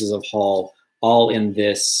several pieces of Hull, all in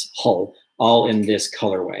this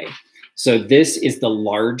colorway. So this is the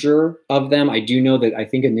larger of them. I do know that I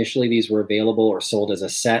think initially these were available or sold as a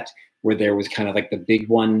set where there was kind of like the big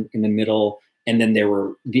one in the middle, and then there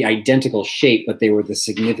were the identical shape, but they were the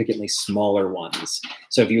significantly smaller ones.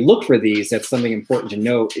 So if you look for these, that's something important to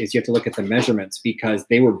note is you have to look at the measurements because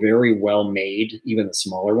they were very well made, even the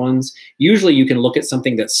smaller ones. Usually you can look at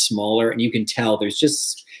something that's smaller and you can tell there's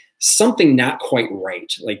just something not quite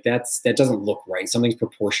right. Like that doesn't look right. Something's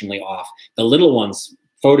proportionally off. The little ones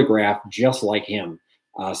photographed just like him.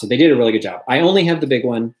 So they did a really good job. I only have the big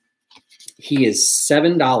one. He is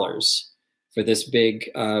 $7 for this big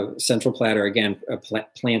central platter. Again, a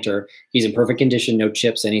planter. He's in perfect condition, no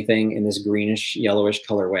chips, anything in this greenish, yellowish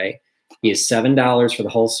colorway. He is $7 for the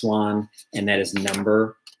whole swan, and that is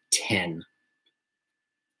number 10.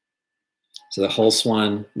 So the whole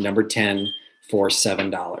swan, number 10 for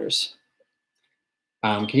 $7.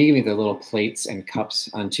 Can you give me the little plates and cups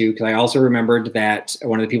on too? Because I also remembered that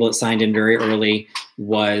one of the people that signed in very early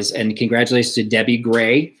was, and congratulations to Debbie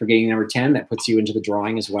Gray for getting number 10. That puts you into the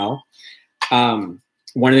drawing as well.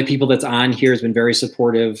 One of the people that's on here has been very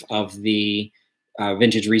supportive of the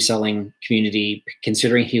vintage reselling community,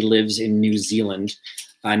 considering he lives in New Zealand.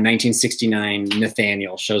 1969,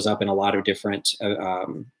 Nathaniel shows up in a lot of different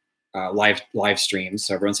live streams.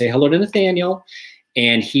 So everyone say hello to Nathaniel.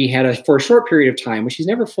 And he had for a short period of time, which he's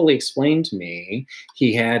never fully explained to me,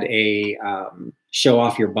 he had a show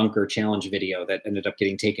off your bunker challenge video that ended up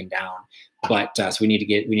getting taken down. But so we need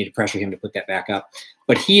to pressure him to put that back up.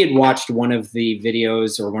 But he had watched one of the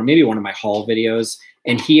videos, or maybe one of my haul videos,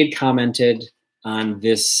 and he had commented on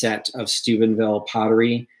this set of Steubenville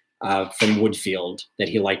pottery from Woodfield that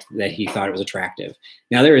he liked, that he thought it was attractive.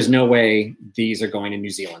 Now there is no way these are going to New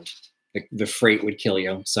Zealand. The freight would kill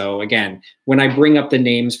you. So again, when I bring up the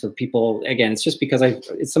names for people, again, it's just because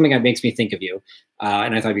it's something that makes me think of you.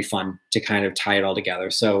 And I thought it'd be fun to kind of tie it all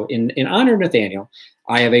together. So in honor of Nathaniel,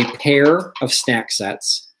 I have a pair of snack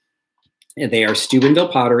sets. They are Steubenville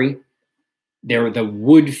pottery. They're the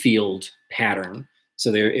Woodfield pattern.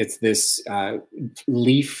 So it's this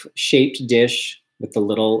leaf-shaped dish with the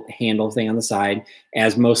little handle thing on the side.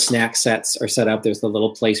 As most snack sets are set up, there's the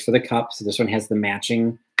little place for the cup. So this one has the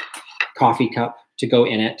matching coffee cup to go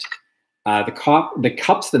in it. The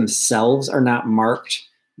cups themselves are not marked,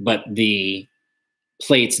 but the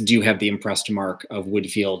plates do have the impressed mark of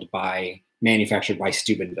Woodfield manufactured by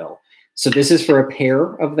Steubenville. So this is for a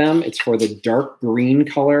pair of them. It's for the dark green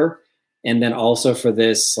color, and then also for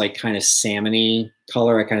this like kind of salmony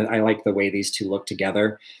color. I like the way these two look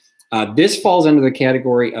together. This falls under the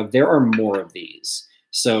category of there are more of these.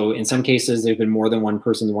 So in some cases, there's been more than one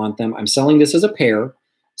person who want them. I'm selling this as a pair.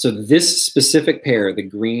 So this specific pair, the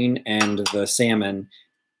green and the salmon,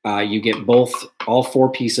 you get all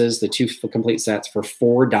four pieces, the two complete sets for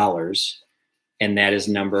 $4. And that is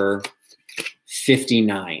number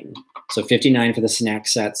 59. So 59 for the snack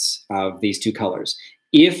sets of these two colors.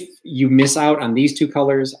 If you miss out on these two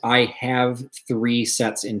colors, I have 3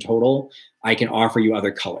 sets in total. I can offer you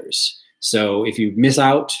other colors. So if you miss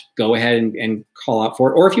out, go ahead and call out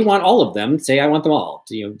for it. Or if you want all of them, say I want them all.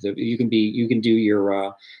 You can do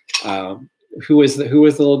your who was the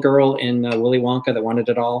little girl in Willy Wonka that wanted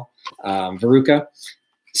it all? Veruca.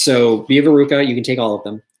 So be a Veruca. You can take all of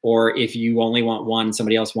them. Or if you only want one,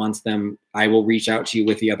 somebody else wants them, I will reach out to you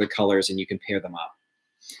with the other colors and you can pair them up.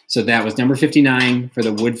 So that was number 59 for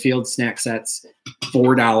the Woodfield snack sets,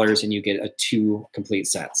 $4, and you get 2 complete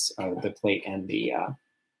sets of the plate and the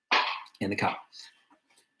cup.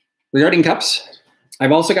 Regarding cups,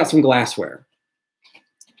 I've also got some glassware.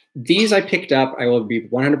 These I picked up, I will be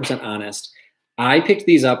 100% honest. I picked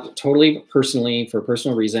these up totally personally for a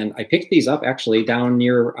personal reason. I picked these up actually down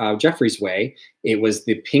near Jeffrey's Way. It was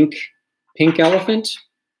the Pink Elephant,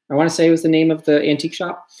 I want to say was the name of the antique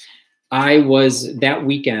shop. That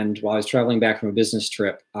weekend while I was traveling back from a business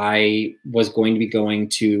trip, I was going to be going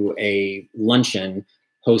to a luncheon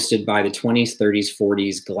hosted by the 20s, 30s,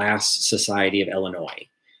 40s Glass Society of Illinois.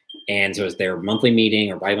 And so it's their monthly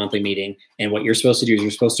meeting or bi-monthly meeting. And what you're supposed to do is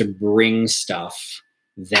you're supposed to bring stuff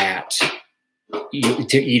that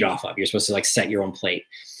to eat off of. You're supposed to like set your own plate.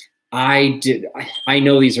 I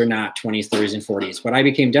know these are not 20s, 30s, and 40s, but I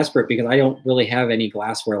became desperate because I don't really have any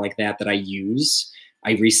glassware like that I use.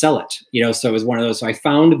 I resell it, you know, so it was one of those. So I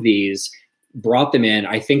found these, brought them in.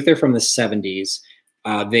 I think they're from the 70s.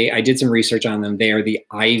 I did some research on them. They are the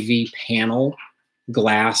Ivy panel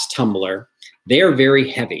glass tumbler. They are very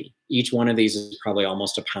heavy. Each one of these is probably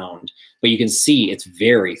almost a pound, but you can see it's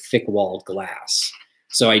very thick-walled glass.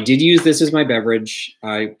 So I did use this as my beverage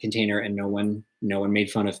container, and no one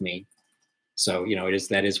made fun of me. So, you know,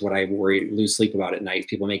 that is what I lose sleep about at night,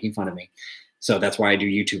 people making fun of me. So that's why I do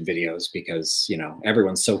YouTube videos, because, you know,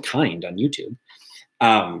 everyone's so kind on YouTube.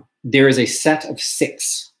 There is a set of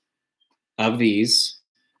 6 of these.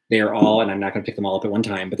 They are all, and I'm not going to pick them all up at one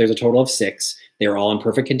time, but there's a total of 6. They're all in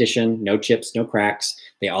perfect condition, no chips, no cracks.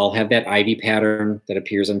 They all have that ivy pattern that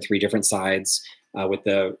appears on 3 different sides with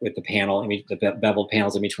the panel, the beveled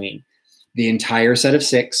panels in between. The entire set of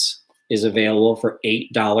 6 is available for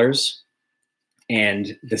 $8,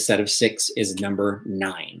 and the set of 6 is number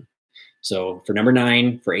 9. So for number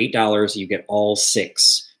 9, for $8, you get all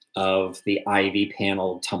 6 of the ivy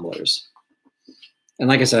panel tumblers. And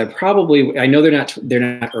like I said, I know they're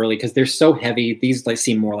not early because they're so heavy. These like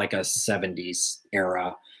seem more like a 70s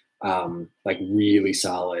era, like really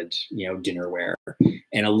solid, you know, dinnerware.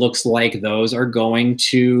 And it looks like those are going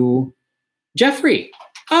to Jeffrey.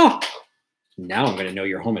 Oh, now I'm going to know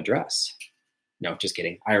your home address. No, just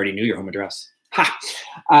kidding. I already knew your home address. Ha!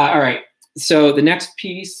 All right. So the next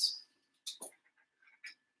piece.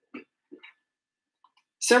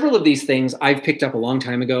 Several of these things I've picked up a long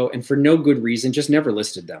time ago, and for no good reason, just never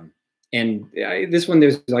listed them. And this one,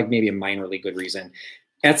 there's like maybe a minorly good reason.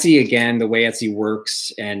 Etsy, again, the way Etsy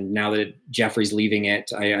works, and now that Jeffrey's leaving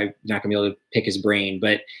it, I'm not gonna be able to pick his brain,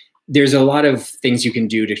 but there's a lot of things you can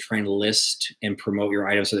do to try and list and promote your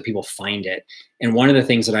item so that people find it. And one of the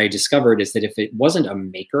things that I discovered is that if it wasn't a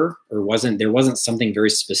maker or there wasn't something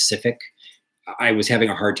very specific, I was having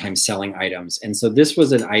a hard time selling items. And so this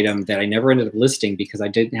was an item that I never ended up listing because I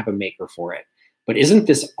didn't have a maker for it. But isn't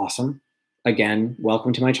this awesome? Again,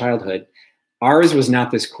 welcome to my childhood. Ours was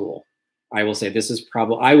not this cool. I will say this is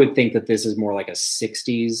probably, I would think that this is more like a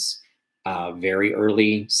 60s, very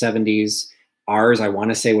early 70s. Ours, I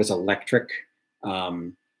want to say, was electric.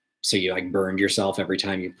 So you like burned yourself every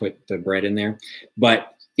time you put the bread in there.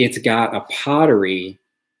 But it's got a pottery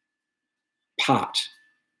pot.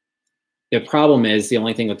 The problem is, the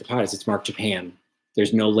only thing with the pot is it's marked Japan.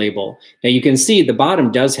 There's no label. Now you can see the bottom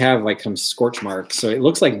does have like some scorch marks. So it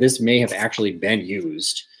looks like this may have actually been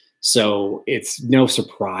used. So it's no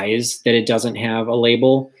surprise that it doesn't have a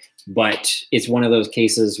label, but it's one of those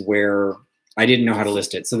cases where I didn't know how to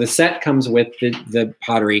list it. So the set comes with the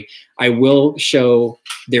pottery. I will show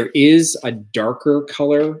there is a darker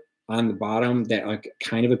color on the bottom that like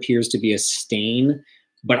kind of appears to be a stain.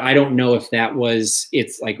 But I don't know if that was,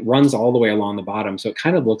 it's like runs all the way along the bottom. So it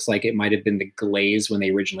kind of looks like it might have been the glaze when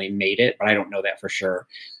they originally made it, but I don't know that for sure.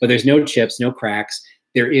 But there's no chips, no cracks.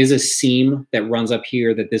 There is a seam that runs up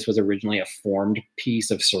here that this was originally a formed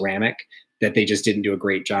piece of ceramic that they just didn't do a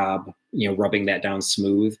great job, you know, rubbing that down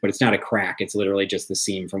smooth, but it's not a crack. It's literally just the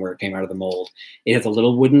seam from where it came out of the mold. It has a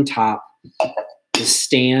little wooden top. The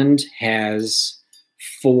stand has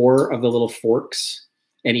 4 of the little forks,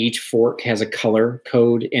 and each fork has a color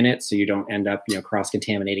code in it, so you don't end up, you know,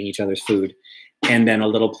 cross-contaminating each other's food. And then a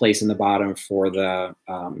little place in the bottom for the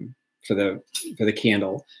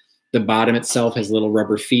candle. The bottom itself has little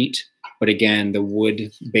rubber feet, but again, the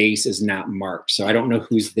wood base is not marked. So I don't know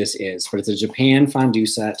whose this is, but it's a Japan fondue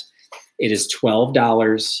set. It is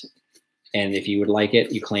 $12, and if you would like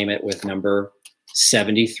it, you claim it with number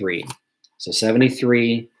 73. So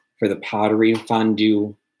 73 for the Pottery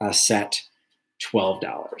fondue set.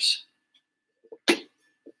 $12.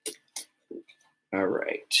 All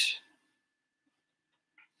right.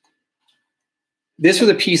 This was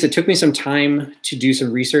a piece that took me some time to do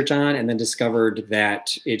some research on, and then discovered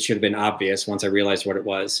that it should have been obvious once I realized what it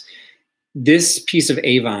was. This piece of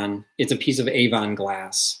Avon, it's a piece of Avon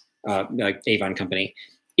glass, like Avon company.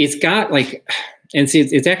 It's got like, and see,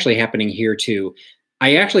 it's actually happening here too.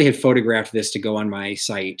 I actually had photographed this to go on my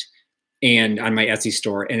site and on my Etsy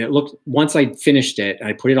store. And it looked, once I finished it,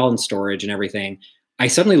 I put it all in storage and everything, I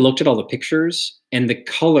suddenly looked at all the pictures, and the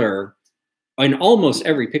color, in almost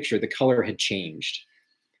every picture, the color had changed.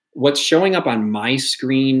 What's showing up on my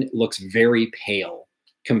screen looks very pale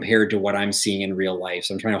compared to what I'm seeing in real life.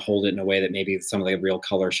 So I'm trying to hold it in a way that maybe some of the real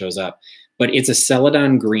color shows up. But it's a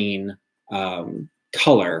Celadon green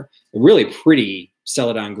color, a really pretty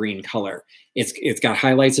Celadon green color. It's got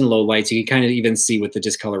highlights and lowlights. You can kind of even see with the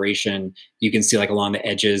discoloration, you can see like along the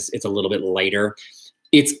edges, it's a little bit lighter.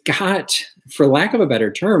 It's got, for lack of a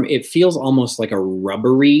better term, it feels almost like a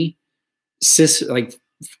rubbery like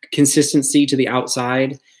consistency to the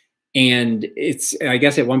outside. And it's, I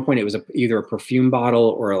guess at one point it was either a perfume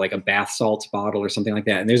bottle or like a bath salts bottle or something like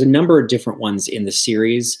that. And there's a number of different ones in the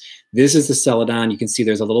series. This is the Celadon. You can see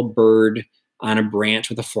there's a little bird on a branch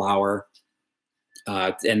with a flower.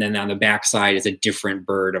 And then on the back side is a different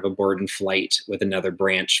bird, of a bird in flight with another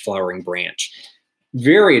branch, flowering branch.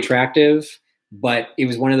 Very attractive, but it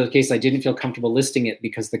was one of those cases I didn't feel comfortable listing it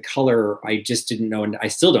because the color, I just didn't know, and I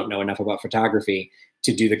still don't know enough about photography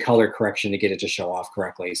to do the color correction to get it to show off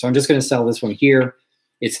correctly. So I'm just going to sell this one here.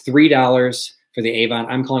 It's $3 for the Avon.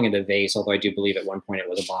 I'm calling it a vase, although I do believe at one point it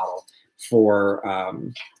was a bottle. For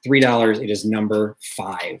 $3, it is number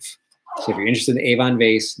 5. So if you're interested in the Avon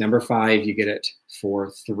vase, number 5, you get it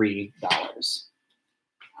for $3.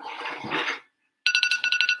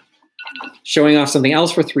 Showing off something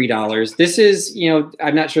else for $3. This is, you know,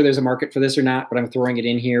 I'm not sure there's a market for this or not, but I'm throwing it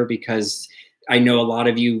in here because I know a lot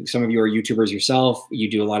of you, some of you are YouTubers yourself.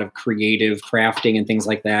 You do a lot of creative crafting and things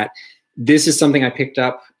like that. This is something I picked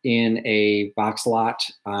up in a box lot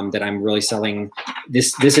that I'm really selling.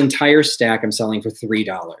 This entire stack I'm selling for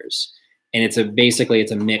 $3. And it's basically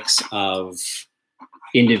a mix of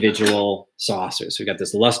individual saucers. So we've got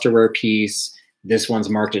this lusterware piece. This one's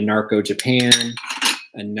marked in Narco Japan.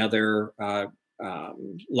 Another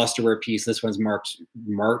lusterware piece. This one's marked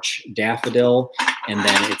March Daffodil, and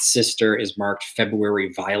then its sister is marked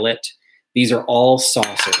February Violet. These are all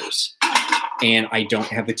saucers, and I don't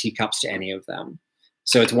have the teacups to any of them.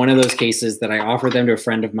 So it's one of those cases that I offered them to a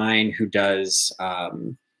friend of mine who does,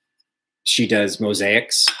 she does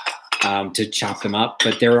mosaics to chop them up,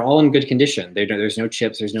 but they're all in good condition. There's no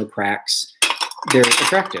chips, there's no cracks. They're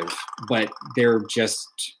attractive, but they're just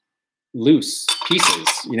loose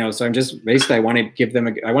pieces, you know. So I'm just basically, I want to give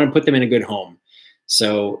them I want to put them in a good home.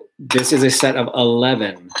 So this is a set of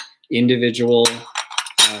 11 individual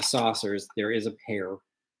saucers. There is a pair.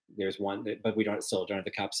 There's one, but we still don't have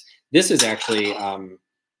the cups. This is actually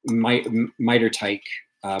Miterteich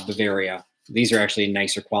Bavaria. These are actually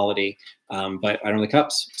nicer quality, but I don't have the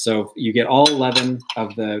cups. So you get all 11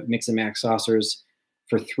 of the Mix and Max saucers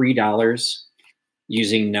for $3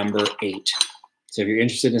 using number 8. So if you're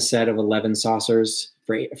interested in a set of 11 saucers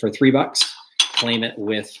for $3, claim it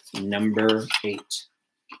with number 8.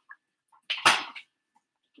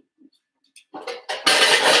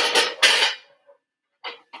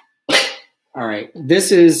 All right,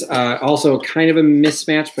 this is also kind of a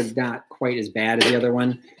mismatch, but not quite as bad as the other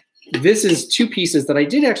one. This is 2 pieces that I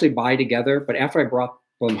did actually buy together, but after I brought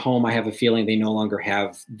them home, I have a feeling they no longer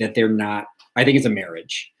have, that they're not, I think it's a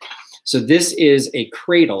marriage. So this is a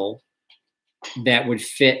cradle that would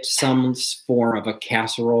fit some form of a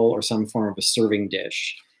casserole or some form of a serving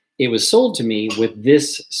dish. It was sold to me with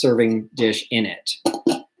this serving dish in it.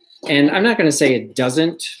 And I'm not going to say it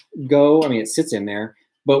doesn't go. I mean, it sits in there,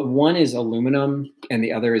 but one is aluminum and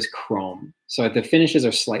the other is chrome. So the finishes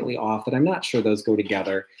are slightly off, but I'm not sure those go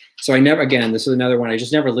together. So I never, again, this is another one. I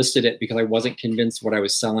just never listed it because I wasn't convinced what I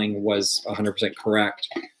was selling was 100% correct.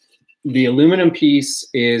 The aluminum piece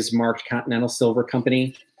is marked Continental Silver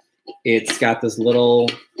Company. It's got this little,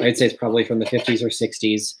 I'd say it's probably from the 50s or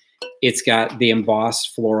 60s. It's got the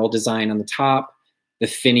embossed floral design on the top. The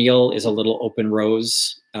finial is a little open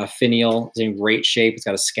rose finial. It's in great shape. It's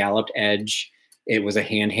got a scalloped edge. It was a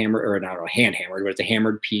hand hammered, or not a hand hammered, but it's a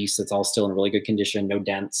hammered piece that's all still in really good condition, no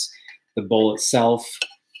dents. The bowl itself,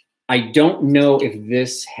 I don't know if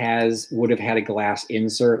this would have had a glass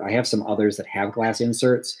insert. I have some others that have glass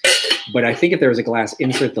inserts, but I think if there was a glass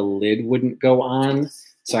insert, the lid wouldn't go on.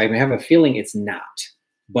 So I have a feeling it's not,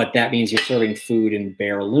 but that means you're serving food in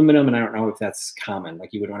bare aluminum, and I don't know if that's common.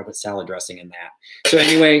 Like you would want to put salad dressing in that. So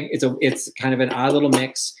anyway, it's kind of an odd little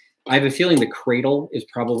mix. I have a feeling the cradle is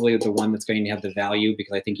probably the one that's going to have the value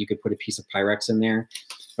because I think you could put a piece of Pyrex in there.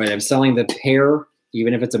 But I'm selling the pair,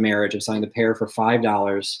 even if it's a marriage, I'm selling the pair for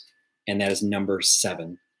 $5, and that is number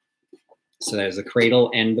 7. So that is the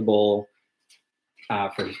cradle and the bowl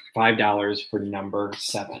for $5 for number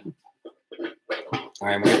 7. All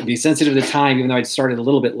right, I'm going to be sensitive to time, even though I started a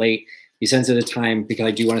little bit late. Be sensitive to time because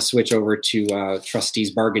I do want to switch over to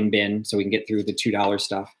Trusty's Bargain Bin so we can get through the $2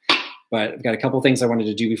 stuff. But I've got a couple things I wanted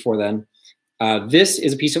to do before then. This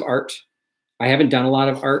is a piece of art. I haven't done a lot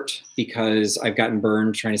of art because I've gotten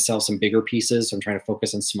burned trying to sell some bigger pieces. So I'm trying to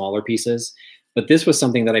focus on smaller pieces. But this was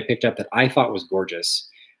something that I picked up that I thought was gorgeous.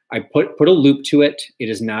 I put a loop to it. It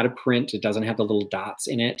is not a print. It doesn't have the little dots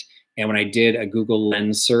in it. And when I did a Google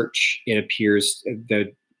Lens search, it appears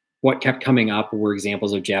what kept coming up were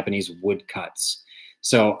examples of Japanese woodcuts.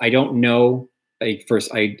 So I don't know. I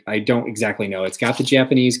don't exactly know. It's got the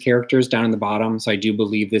Japanese characters down in the bottom, so I do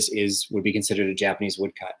believe this would be considered a Japanese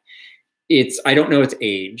woodcut. I don't know its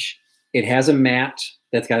age. It has a mat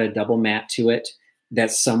that's got a double mat to it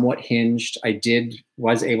that's somewhat hinged. I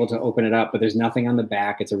was able to open it up, but there's nothing on the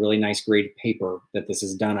back. It's a really nice grade paper that this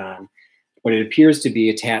is done on, but it appears to be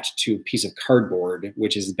attached to a piece of cardboard,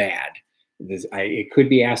 which is bad. It could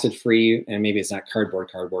be acid free, and maybe it's not cardboard,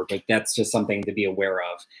 but that's just something to be aware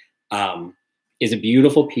of. Is a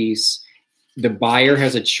beautiful piece. The buyer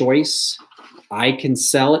has a choice. I can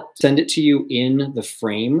sell it, send it to you in the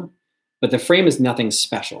frame, but the frame is nothing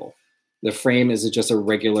special. The frame is just a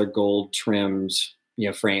regular gold trimmed,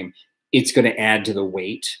 frame. It's going to add to the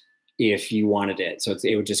weight if you wanted it. So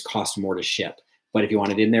it would just cost more to ship. But if you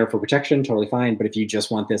want it in there for protection, totally fine. But if you just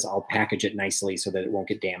want this, I'll package it nicely so that it won't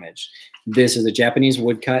get damaged. This is a Japanese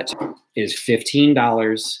woodcut. It is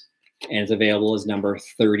 $15 and it's available as number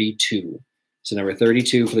 32. So number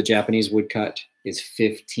 32 for the Japanese woodcut is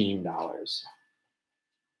 $15.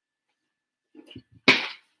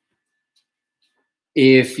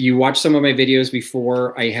 If you watch some of my videos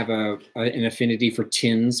before, I have an affinity for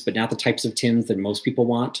tins, but not the types of tins that most people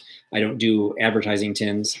want. I don't do advertising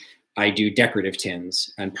tins. I do decorative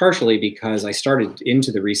tins, and partially because I started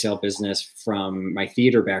into the resale business from my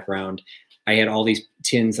theater background. I had all these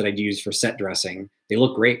tins that I'd use for set dressing. They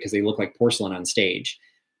look great because they look like porcelain on stage.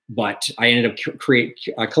 But I ended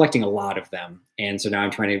up collecting a lot of them. And so now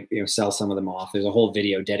I'm trying to sell some of them off. There's a whole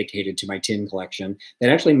video dedicated to my tin collection that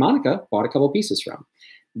actually Monica bought a couple pieces from.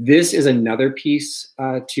 This is another piece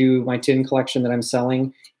to my tin collection that I'm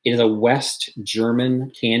selling. It is a West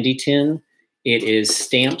German candy tin. It is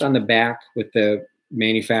stamped on the back with the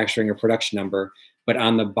manufacturing or production number, but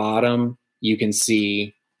on the bottom you can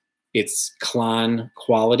see it's Klon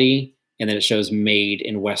quality, and then it shows made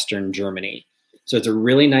in Western Germany. So it's a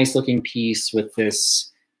really nice looking piece with the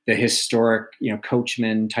historic,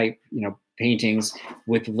 coachman type, paintings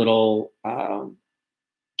with little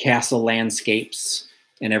castle landscapes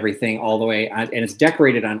and everything all the way on, and it's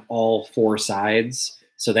decorated on all four sides.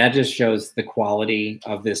 So that just shows the quality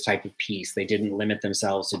of this type of piece. They didn't limit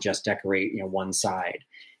themselves to just decorate, one side.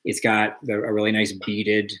 It's got a really nice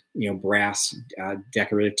beaded, brass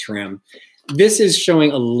decorative trim. This is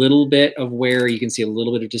showing a little bit of where you can see a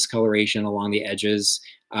little bit of discoloration along the edges.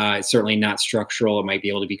 It's certainly not structural. It might be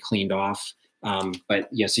able to be cleaned off. But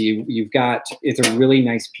yeah, so it's a really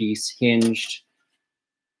nice piece, hinged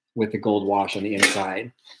with the gold wash on the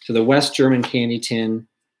inside. So the West German candy tin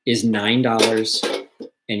is $9,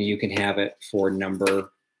 and you can have it for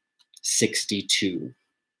number 62.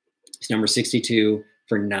 It's number 62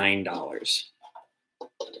 for $9.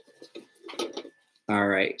 All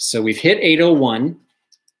right, so we've hit 801.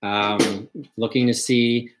 Looking to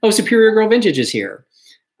see, Superior Girl Vintage is here.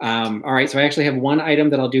 All right, so I actually have one item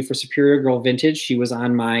that I'll do for Superior Girl Vintage. She was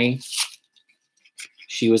on my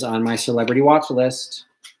celebrity watch list.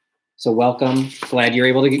 So welcome. Glad you're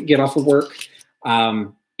able to get off of work.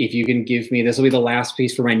 If you can give me, this will be the last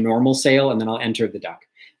piece for my normal sale, and then I'll enter the duck.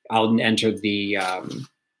 I'll enter the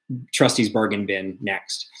Trusty's bargain bin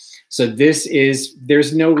next. So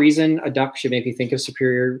there's no reason a duck should make me think of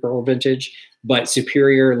Superior Girl Vintage, but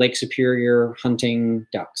Lake Superior hunting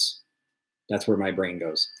ducks. That's where my brain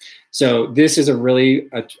goes. So this is a really,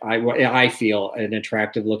 I feel, an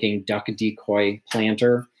attractive looking duck decoy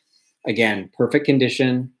planter. Again, perfect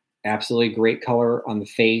condition, absolutely great color on the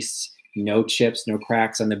face, no chips, no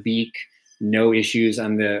cracks on the beak, no issues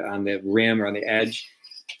on the rim or on the edge.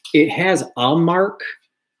 It has a mark,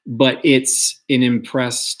 but it's an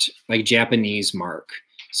impressed Japanese mark.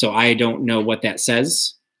 So I don't know what that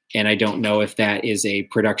says. And I don't know if that is a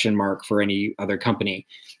production mark for any other company.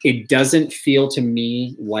 It doesn't feel to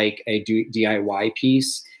me like a DIY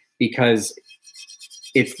piece because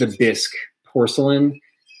it's the bisque porcelain.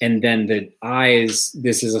 And then the eyes,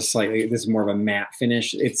 this is more of a matte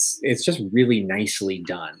finish. It's just really nicely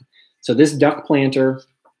done. So this duck planter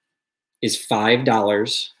is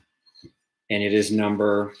 $5. And it is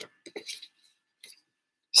number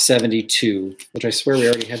 72, which I swear we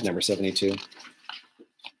already had number 72.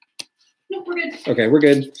 Nope, we're good. Okay, we're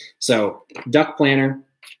good. So duck planter,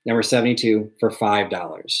 number 72 for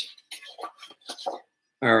 $5.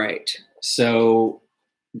 All right. So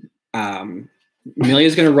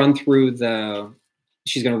Amelia's going to run through the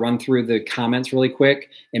comments really quick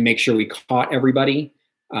and make sure we caught everybody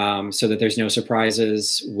so that there's no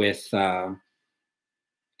surprises with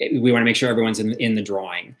we want to make sure everyone's in the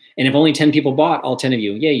drawing. And if only 10 people bought, all 10 of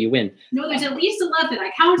you, yay, you win. No, there's at least 11.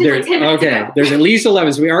 I counted like 10 minutes okay, ago. There's at least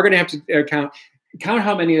 11. So we are going to have to count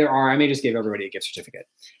how many there are. I may just give everybody a gift certificate.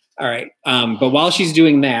 All right. But while she's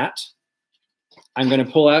doing that, I'm going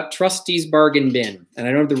to pull out Trusty's Bargain Bin. And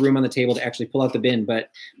I don't have the room on the table to actually pull out the bin, but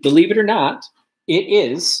believe it or not, it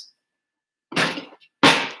is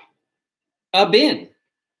a bin.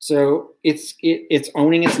 So it's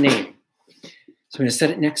owning its name. So I'm going to set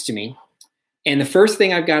it next to me. And the first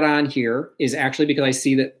thing I've got on here is actually because I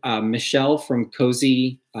see that Michelle from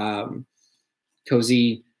Cozy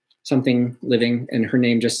something living, and her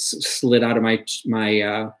name just slid out of my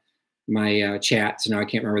chat. So now I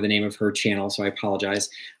can't remember the name of her channel, so I apologize.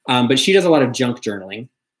 But she does a lot of junk journaling.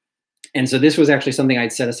 And so this was actually something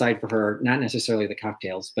I'd set aside for her, not necessarily the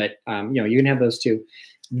cocktails, but you know, you can have those too.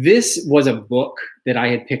 This was a book that I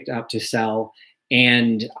had picked up to sell,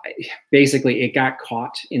 and basically it got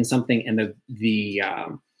caught in something, and the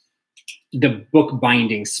book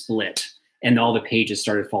binding split, and all the pages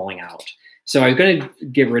started falling out. So I was going to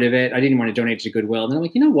get rid of it. I didn't want to donate it to Goodwill. And then I'm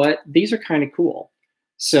like, you know what? These are kind of cool.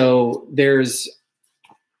 So there's,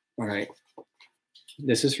 all right.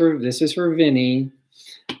 This is for Vinny.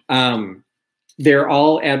 They're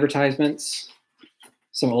all advertisements,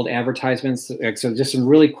 some old advertisements. So just some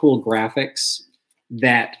really cool graphics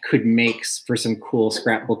that could make for some cool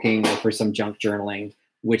scrapbooking or for some junk journaling,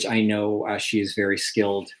 which I know she is very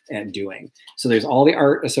skilled at doing. So there's all the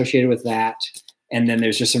art associated with that. And then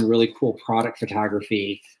there's just some really cool product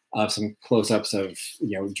photography of some close-ups of,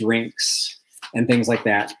 you know, drinks and things like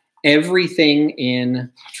that. Everything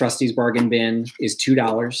in Trusty's Bargain Bin is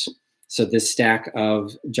 $2. So this stack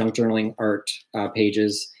of junk journaling art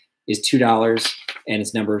pages is $2, and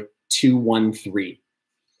it's number 213.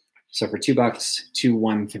 So for $2,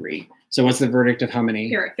 213. So what's the verdict of how many?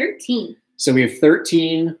 There are 13. So we have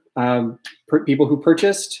 13 people who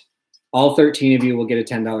purchased. All 13 of you will get a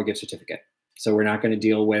 $10 gift certificate. So we're not going to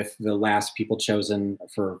deal with the last people chosen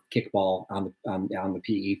for kickball on the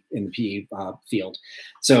PE in the PE field.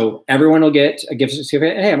 So everyone will get a gift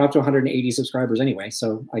certificate. Hey, I'm up to 180 subscribers anyway,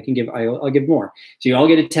 so I can give I'll give more. So you all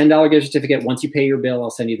get a $10 gift certificate. Once you pay your bill,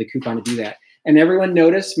 I'll send you the coupon to do that. And everyone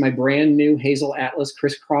notice my brand new Hazel Atlas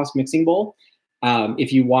crisscross mixing bowl.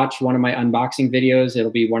 If you watch one of my unboxing videos,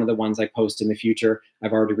 it'll be one of the ones I post in the future.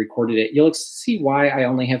 I've already recorded it. You'll see why I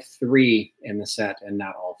only have 3 in the set and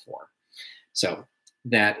not all 4. So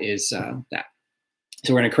that is that.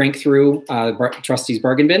 So we're going to crank through Trusty's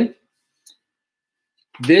Bargain Bin.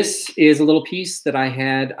 This is a little piece that I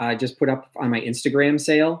had just put up on my Instagram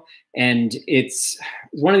sale. And it's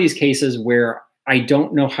one of these cases where I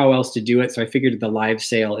don't know how else to do it. So I figured the live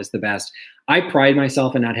sale is the best. I pride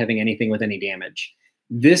myself in not having anything with any damage.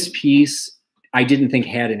 This piece, I didn't think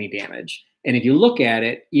had any damage. And if you look at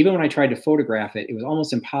it, even when I tried to photograph it, it was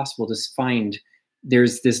almost impossible to find.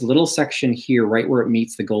 There's this little section here right where it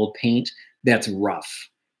meets the gold paint that's rough.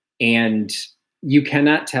 And you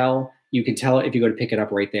cannot tell. You can tell if you go to pick it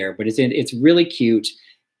up right there, but it's really cute.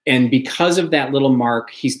 And because of that little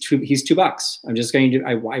mark, he's $2. I'm just going to,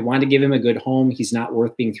 I want to give him a good home. He's not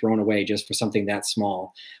worth being thrown away just for something that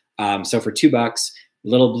small. So for $2,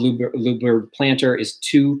 little bluebird planter is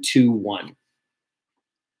 221.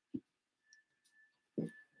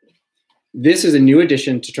 This is a new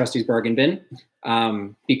addition to Trusty's Bargain Bin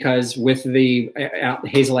because with the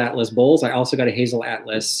Hazel Atlas bowls, I also got a Hazel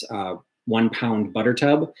Atlas 1 pound butter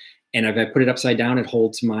tub. And if I put it upside down, it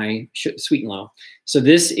holds my sweet and low. So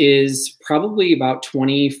this is probably about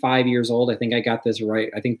 25 years old. I think I got this right.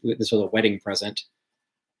 I think this was a wedding present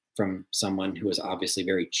from someone who was obviously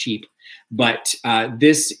very cheap. But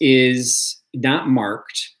this is not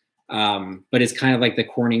marked, but it's kind of like the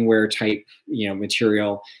Corningware type,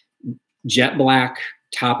 material. Jet black,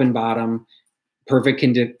 top and bottom, perfect.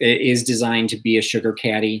 It is designed to be a sugar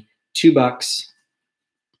caddy. $2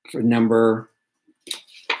 for number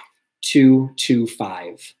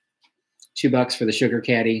 225. $2 for the sugar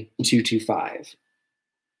caddy, 225.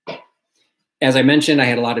 As I mentioned, I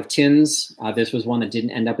had a lot of tins. This was one that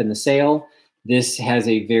didn't end up in the sale. This has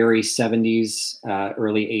a very 70s,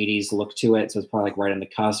 early 80s look to it. So it's probably like right on the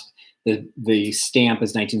cusp. The stamp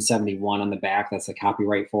is 1971 on the back. That's the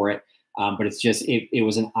copyright for it. But it's just, it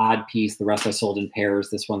was an odd piece. The rest I sold in pairs.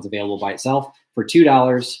 This one's available by itself for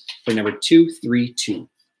 $2 for number 232.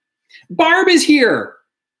 Barb is here.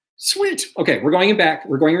 Sweet. Okay, we're going back.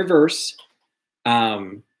 We're going reverse.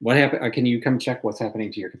 What happened? Can you come check what's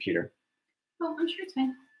happening to your computer? Oh, I'm sure it's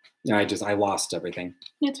fine. I lost everything.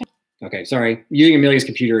 Yeah, it's fine. Okay, sorry. Using Amelia's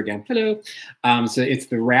computer again. Hello. So it's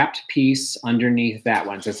the wrapped piece underneath that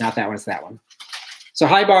one. So it's not that one, it's that one. So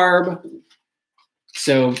hi, Barb.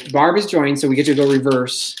 So Barb is joined, so we get to go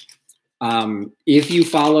reverse. If you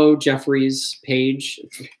follow Jeffrey's page,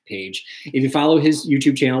 if you follow his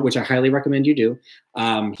YouTube channel, which I highly recommend you do,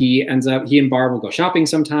 he and Barb will go shopping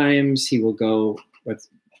sometimes. He will go with.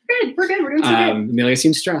 Good, we're good. We're doing so good. Amelia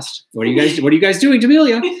seems stressed. What are you guys doing to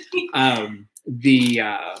Amelia?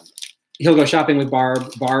 He'll go shopping with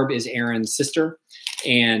Barb. Barb is Aaron's sister,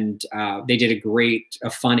 and they did a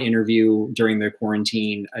fun interview during their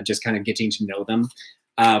quarantine, just kind of getting to know them.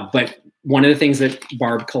 But one of the things that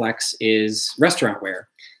Barb collects is restaurant ware.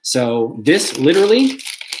 So this literally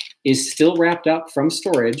is still wrapped up from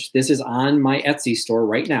storage. This is on my Etsy store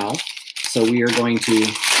right now. So we are going to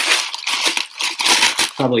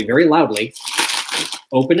probably very loudly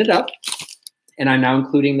open it up. And I'm now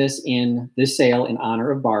including this in this sale in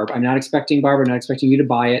honor of Barb. I'm not expecting you to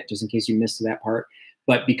buy it, just in case you missed that part.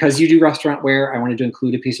 But because you do restaurant ware, I wanted to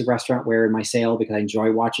include a piece of restaurant ware in my sale because I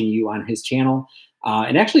enjoy watching you on his channel.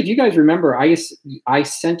 And actually, if you guys remember, I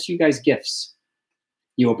sent you guys gifts.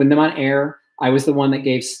 You opened them on air. I was the one that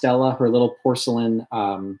gave Stella her little porcelain,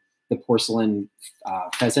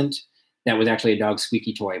 pheasant. That was actually a dog's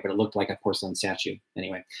squeaky toy, but it looked like a porcelain statue.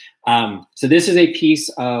 Anyway, so this is a piece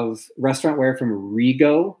of restaurant ware from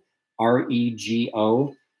Rego,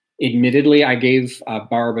 R-E-G-O. Admittedly, I gave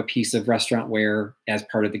Barb a piece of restaurant ware as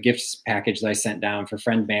part of the gifts package that I sent down for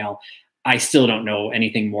friend mail. I still don't know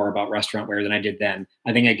anything more about restaurant ware than I did then.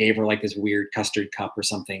 I think I gave her like this weird custard cup or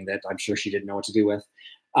something that I'm sure she didn't know what to do with.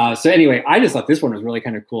 So anyway, I just thought this one was really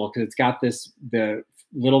kind of cool because it's got the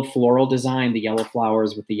little floral design, the yellow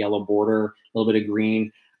flowers with the yellow border, a little bit of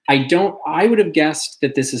green. I would have guessed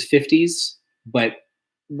that this is 50s, but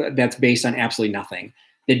that's based on absolutely nothing.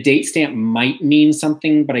 The date stamp might mean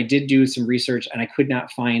something, but I did do some research and I could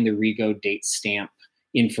not find the Rego date stamp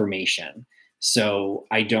information. So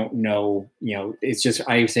I don't know, it's just,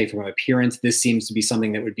 I would say from appearance, this seems to be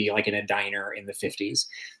something that would be like in a diner in the 50s.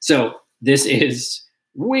 So this is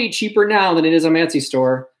way cheaper now than it is on my Etsy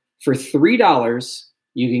store. For $3,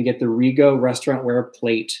 you can get the Rego restaurant ware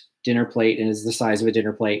plate, dinner plate, and is the size of a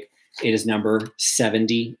dinner plate. It is number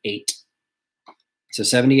 78. So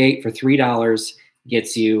 78 for $3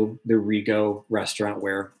 gets you the Rego restaurant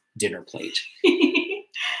ware dinner plate.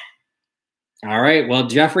 All right. Well,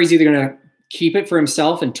 Jeffrey's either going to keep it for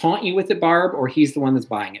himself and taunt you with it, Barb, or he's the one that's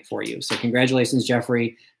buying it for you. So congratulations,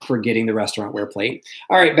 Jeffrey, for getting the restaurant ware plate.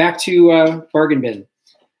 All right. Back to bargain bin.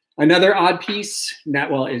 Another odd piece.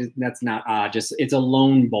 That's not odd. Just it's a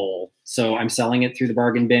lone bowl. So I'm selling it through the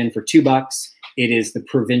bargain bin for $2. It is the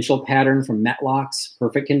provincial pattern from Metlocks.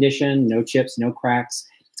 Perfect condition. No chips, no cracks.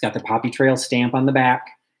 It's got the Poppy Trail stamp on the back.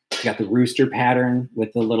 It's got the rooster pattern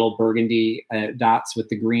with the little burgundy dots with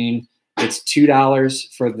the green. It's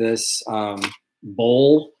 $2 for this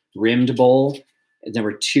bowl, rimmed bowl. It's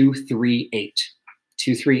number 238.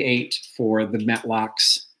 238 for the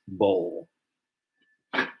Metlocks bowl.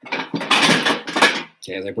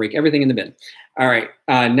 Okay, as I break everything in the bin. All right,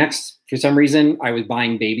 next, for some reason, I was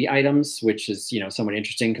buying baby items, which is, somewhat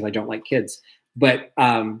interesting because I don't like kids. But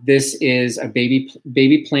this is a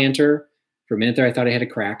baby planter. For a minute there, I thought I had a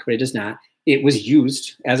crack, but it does not. It was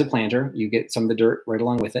used as a planter. You get some of the dirt right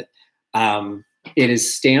along with it. It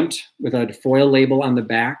is stamped with a foil label on the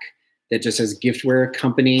back that just says Giftware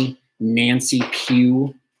Company, Nancy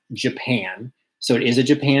Pugh, Japan. So it is a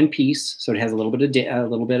Japan piece. So it has a little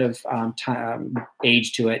bit of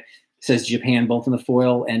age to it. It says Japan both in the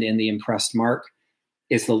foil and in the impressed mark.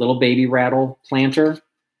 It's the little baby rattle planter,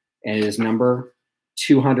 and it is number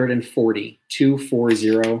 240,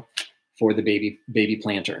 240 for the baby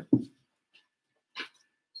planter.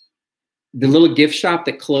 The little gift shop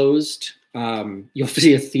that closed, you'll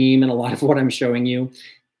see a theme in a lot of what I'm showing you.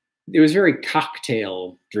 It was very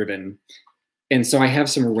cocktail driven. And so I have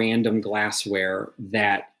some random glassware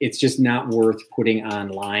that it's just not worth putting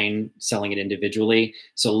online, selling it individually.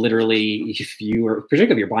 So literally,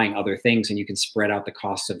 particularly if you're buying other things and you can spread out the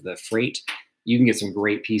cost of the freight, you can get some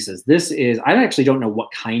great pieces. I actually don't know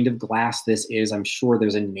what kind of glass this is. I'm sure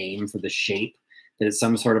there's a name for the shape, that it's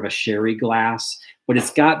some sort of a sherry glass, but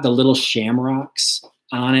it's got the little shamrocks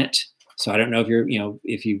on it. So I don't know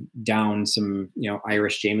if you down some,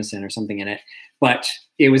 Irish Jameson or something in it, but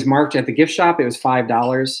it was marked at the gift shop. It was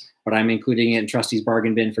 $5, but I'm including it in Trusty's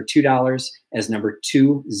bargain bin for $2 as number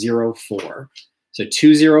 204. So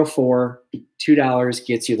 204, $2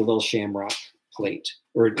 gets you the little shamrock plate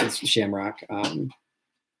or shamrock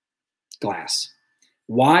glass.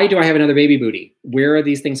 Why do I have another baby booty? Where are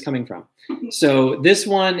these things coming from? So this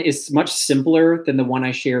one is much simpler than the one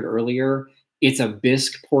I shared earlier. It's a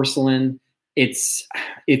bisque porcelain. It's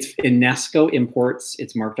UNESCO imports.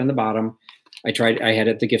 It's marked on the bottom. I had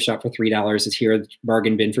it at the gift shop for $3. It's here at the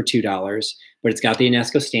bargain bin for $2, but it's got the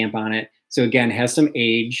UNESCO stamp on it. So again, it has some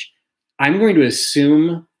age. I'm going to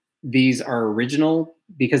assume these are original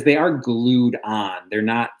because they are glued on. They're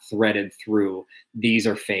not threaded through. These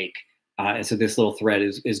are fake. And so this little thread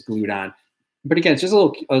is glued on. But again, it's just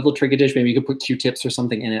a little tricky dish. Maybe you could put Q-tips or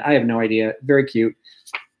something in it. I have no idea. Very cute.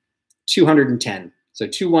 210. So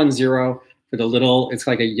 210 for the little, it's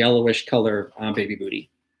like a yellowish color baby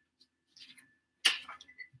booty.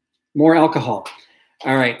 More alcohol.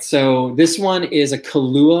 All right, so this one is a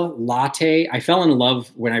Kahlua latte. I fell in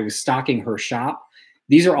love when I was stocking her shop.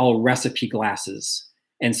 These are all recipe glasses.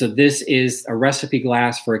 And so this is a recipe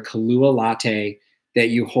glass for a Kahlua latte that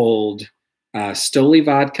you hold Stoli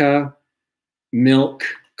vodka, milk,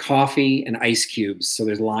 coffee, and ice cubes. So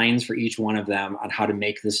there's lines for each one of them on how to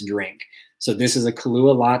make this drink. So this is a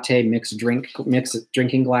Kahlua latte mixed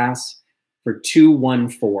drinking glass for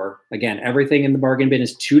 $214. Again, everything in the bargain bin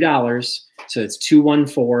is $2. So it's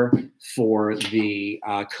 $214 for the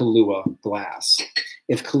Kahlua glass.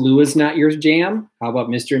 If Kahlua is not your jam, how about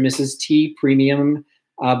Mr. and Mrs. T Premium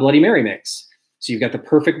Bloody Mary Mix? So you've got the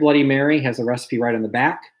perfect Bloody Mary, has the recipe right on the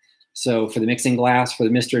back. So for the mixing glass for the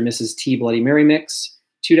Mr. and Mrs. T Bloody Mary Mix,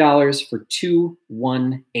 $2 for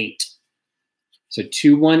 $218. So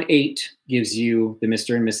 $218 gives you the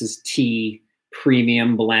Mr. and Mrs. T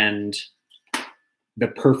Premium Blend, the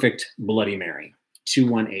perfect Bloody Mary.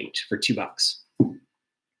 $218 for $2.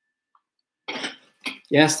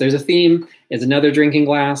 Yes, there's a theme. It's another drinking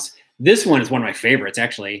glass. This one is one of my favorites,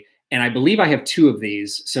 actually. And I believe I have 2 of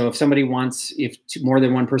these. So if somebody wants, if more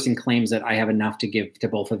than one person claims that, I have enough to give to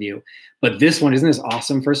both of you. But this one, isn't this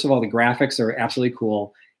awesome? First of all, the graphics are absolutely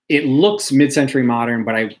cool. It looks mid-century modern,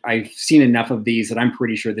 but I've seen enough of these that I'm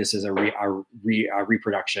pretty sure this is a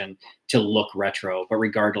reproduction to look retro. But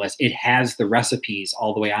regardless, it has the recipes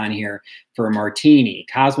all the way on here for a martini,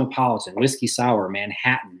 cosmopolitan, whiskey sour,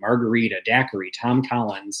 Manhattan, margarita, daiquiri, Tom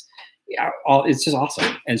Collins. Yeah, it's just awesome.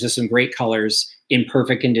 And it's just some great colors in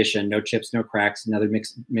perfect condition. No chips, no cracks. Another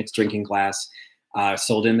mixed drinking glass.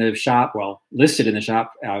 Sold in the shop, well, listed in the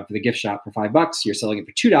shop for the gift shop for $5. You're selling it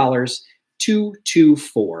for $2.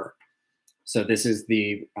 $224. So this is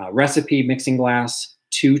the recipe mixing glass,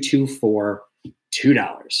 $224,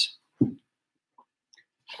 $2.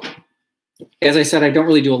 As I said, I don't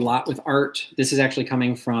really do a lot with art. This is actually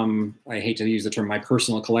coming from, I hate to use the term, my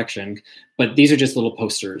personal collection, but these are just little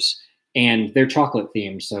posters. And they're chocolate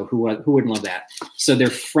themed, so who wouldn't love that? So they're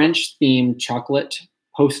French themed chocolate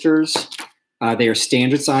posters. They are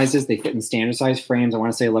standard sizes. They fit in standard size frames. I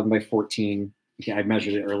want to say 11 by 14. Okay, I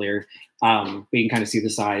measured it earlier. But you can kind of see the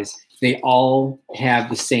size. They all have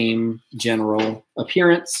the same general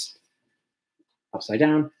appearance, upside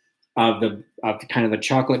down, of kind of the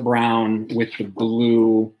chocolate brown with the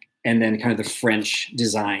blue, and then kind of the French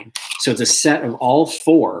design. So it's a set of all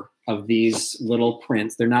 4 of these little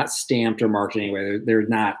prints. They're not stamped or marked anywhere. They're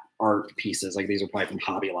not art pieces. Like these are probably from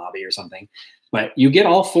Hobby Lobby or something. But you get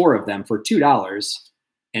all 4 of them for $2,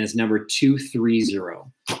 and it's number 230.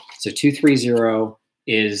 So 230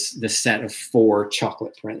 is the set of 4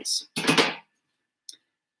 chocolate prints.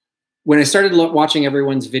 When I started watching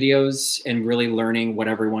everyone's videos and really learning what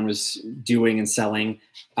everyone was doing and selling,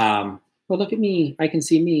 well, look at me, I can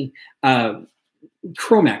see me.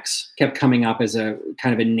 Chromex kept coming up as a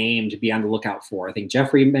kind of a name to be on the lookout for. I think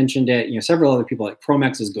Jeffrey mentioned it. You know, several other people like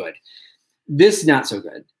Chromex is good. This not so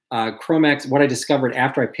good. Chromex, what I discovered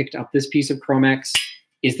after I picked up this piece of Chromex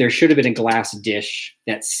is there should have been a glass dish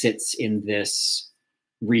that sits in this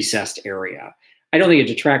recessed area. I don't think it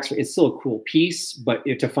detracts. It's still a cool piece, but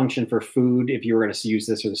to function for food, if you were going to use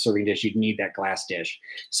this or the serving dish, you'd need that glass dish.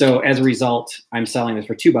 So as a result, I'm selling this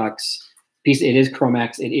for $2. Piece. It is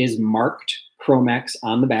Chromex. It is marked Chromex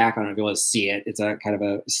on the back. I don't know if you'll see it. It's a kind of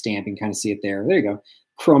a stamp. You can kind of see it there. There you go.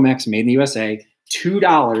 Chromex, made in the USA.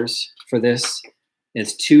 $2 for this.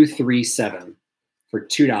 It's $237 for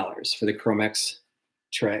 $2 for the Chromex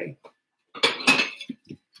tray.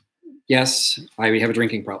 Yes, I have a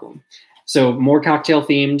drinking problem. So more cocktail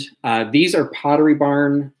themed. These are Pottery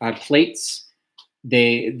Barn plates.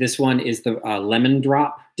 This one is the lemon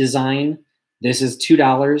drop design. This is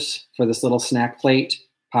 $2 for this little snack plate.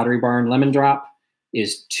 Pottery Barn lemon drop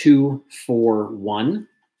is $241.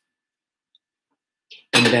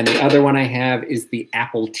 And then the other one I have is the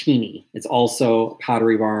Appletini. It's also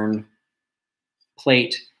Pottery Barn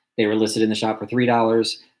plate. They were listed in the shop for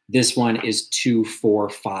 $3. This one is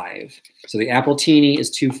 $245. So the Appletini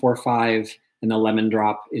is $245 and the lemon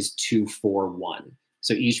drop is $241.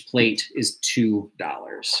 So each plate is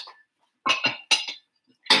 $2.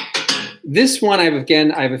 This one, I have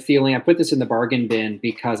a feeling I put this in the bargain bin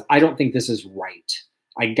because I don't think this is right.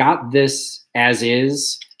 I got this as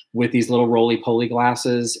is with these little roly-poly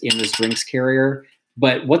glasses in this drinks carrier.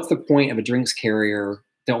 But what's the point of a drinks carrier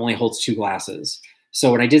that only holds 2 glasses?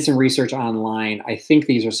 So when I did some research online, I think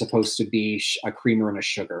these are supposed to be a creamer and a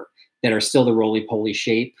sugar that are still the roly-poly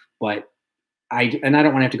shape, but I don't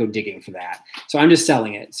want to have to go digging for that. So I'm just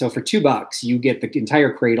selling it. So for $2, you get the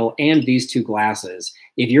entire cradle and these 2 glasses.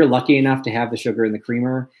 If you're lucky enough to have the sugar and the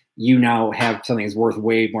creamer, you now have something that's worth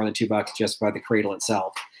way more than $2 just by the cradle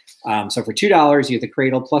itself. So for $2, you get the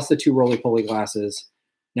cradle plus the 2 roly-poly glasses.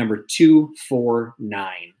 Number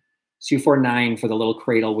 249. 249 for the little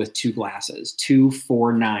cradle with 2 glasses.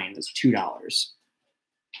 249 is $2.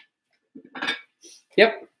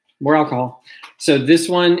 Yep, more alcohol. So this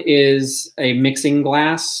one is a mixing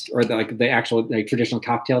glass, or the actual traditional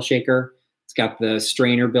cocktail shaker. It's got the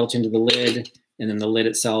strainer built into the lid, and then the lid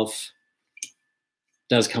itself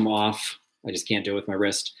does come off. I just can't do it with my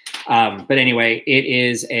wrist. But anyway, it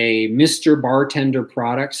is a Mr. Bartender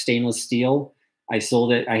product, stainless steel. I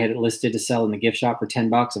sold it. I had it listed to sell in the gift shop for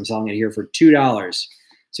 $10. I'm selling it here for $2.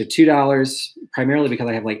 So $2, primarily because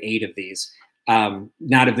I have like 8 of these.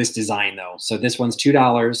 Not of this design though. So this one's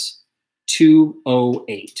 $2,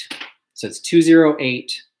 208. So it's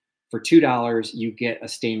 208 for $2. You get a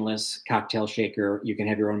stainless cocktail shaker. You can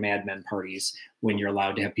have your own Mad Men parties when you're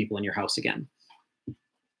allowed to have people in your house again.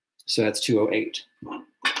 So that's 208.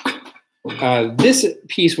 This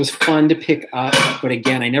piece was fun to pick up, but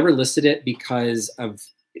again, I never listed it because of,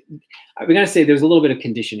 I'm going to say there's a little bit of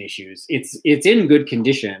condition issues. It's in good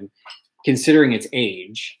condition considering its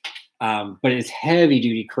age, but it's heavy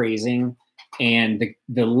duty crazing, and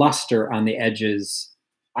the luster on the edges,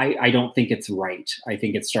 I don't think it's right. I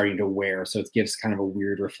think it's starting to wear, so it gives kind of a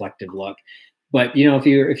weird reflective look. But you know, if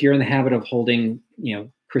you're in the habit of holding, you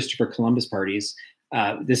know, Christopher Columbus parties,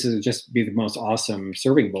 this is just be the most awesome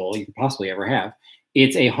serving bowl you could possibly ever have.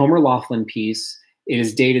 It's a Homer Laughlin piece. It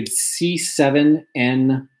is dated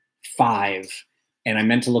C7N5, and I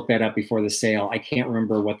meant to look that up before the sale. I can't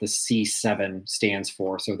remember what the C7 stands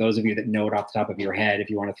for. So those of you that know it off the top of your head, if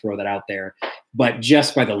you want to throw that out there. But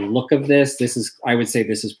just by the look of this, I would say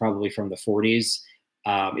this is probably from the 40s,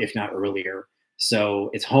 if not earlier. So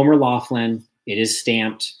it's Homer Laughlin. It is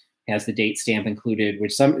stamped. Has the date stamp included,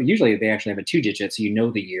 which usually they actually have a 2 digit, so you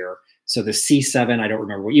know the year. So the C7, I don't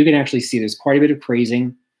remember what you can actually see. There's quite a bit of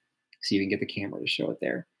crazing. So you can get the camera to show it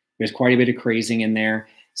there. There's quite a bit of crazing in there.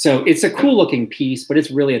 So it's a cool looking piece, but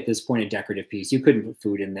it's really at this point a decorative piece. You couldn't put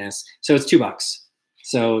food in this. So it's $2.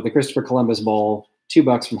 So the Christopher Columbus bowl,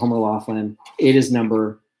 $2 from Homer Laughlin. It is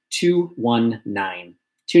number 219.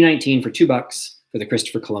 219 for $2 for the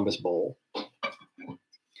Christopher Columbus bowl.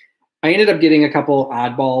 I ended up getting a couple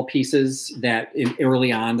oddball pieces that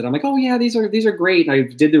early on that I'm like, oh yeah, these are great. And I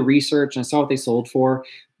did the research and I saw what they sold for,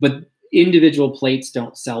 but individual plates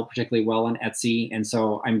don't sell particularly well on Etsy, and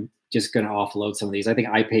so I'm just going to offload some of these. I think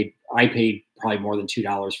I paid probably more than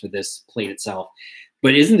 $2 for this plate itself.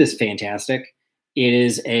 But isn't this fantastic? It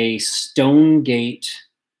is a Stonegate,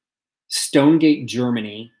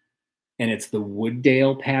 Germany, and it's the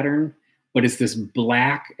Wooddale pattern, but it's this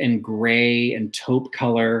black and gray and taupe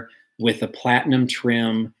color with a platinum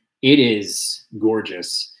trim. It is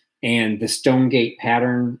gorgeous. And the Stonegate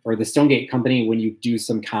pattern, or the Stonegate company, when you do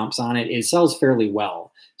some comps on it, it sells fairly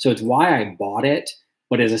well. So it's why I bought it.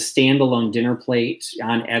 But as a standalone dinner plate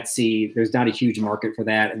on Etsy, there's not a huge market for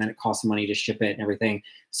that. And then it costs money to ship it and everything.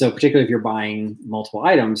 So particularly if you're buying multiple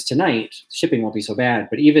items tonight, shipping won't be so bad.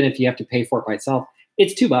 But even if you have to pay for it by itself,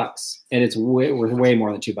 it's $2. And it's worth way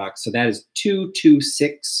more than $2. So that is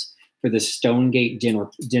 $226 for the Stonegate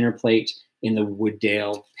dinner plate in the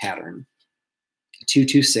Wooddale pattern.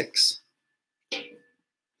 $226.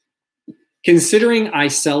 Considering I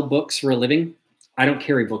sell books for a living, I don't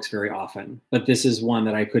carry books very often, but this is one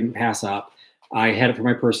that I couldn't pass up. I had it for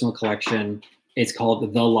my personal collection. It's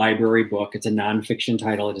called The Library Book. It's a nonfiction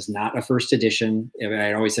title. It is not a first edition.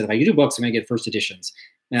 I always said, if I do books, I'm going to get first editions.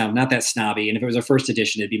 Now, not that snobby. And if it was a first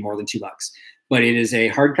edition, it'd be more than $2. But it is a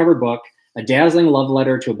hardcover book, a dazzling love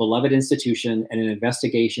letter to a beloved institution, and an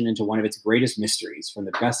investigation into one of its greatest mysteries from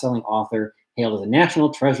the best-selling author, hailed as a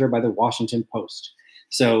national treasure by the Washington Post.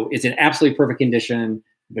 So it's in absolutely perfect condition.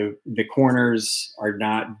 The corners are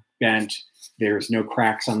not bent. There's no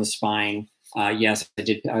cracks on the spine. Yes, I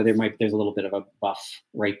did. There's a little bit of a buff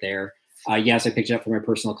right there. Yes, I picked it up for my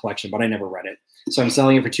personal collection, but I never read it. So I'm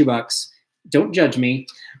selling it for $2. Don't judge me.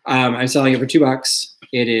 I'm selling it for $2.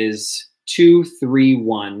 It is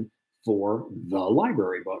 $231 for The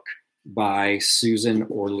Library Book by Susan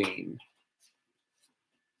Orlean.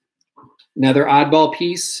 Another oddball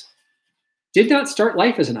piece. Did not start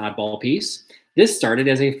life as an oddball piece. This started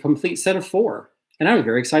as a complete set of 4, and I was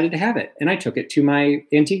very excited to have it. And I took it to my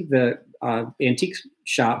antique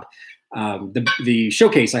shop, the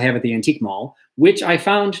showcase I have at the Antique Mall, which I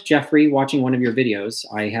found, Jeffrey, watching one of your videos.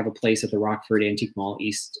 I have a place at the Rockford Antique Mall,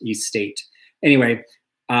 East State. Anyway,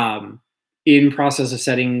 in process of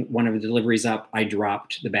setting one of the deliveries up, I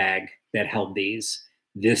dropped the bag that held these.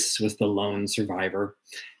 This was the lone survivor.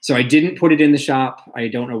 So I didn't put it in the shop. I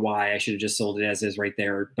don't know why. I should have just sold it as is right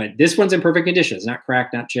there. But this one's in perfect condition. It's not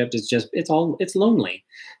cracked, not chipped. It's lonely.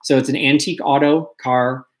 So it's an antique auto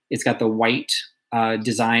car. It's got the white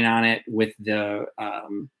design on it with the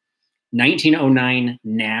 1909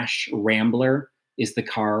 Nash Rambler is the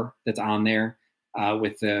car that's on there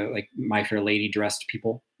with the like My Fair Lady dressed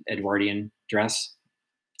people, Edwardian dress.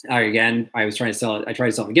 Again, I was trying to sell it. I tried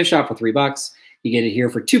to sell it in the gift shop for $3. You get it here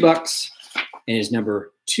for $2, and it's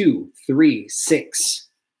number 236.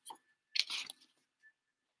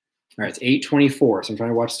 All right, it's 8:24. So I'm trying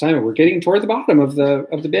to watch the time. We're getting toward the bottom of the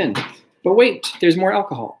bin. But wait, there's more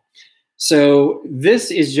alcohol. So this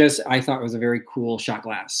is just, I thought it was a very cool shot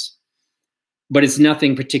glass, but it's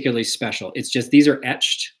nothing particularly special. It's just these are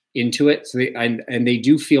etched into it, so and they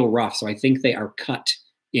do feel rough. So I think they are cut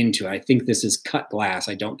into it. I think this is cut glass.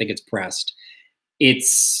 I don't think it's pressed.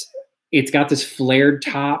 It's got this flared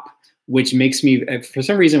top, which makes me, for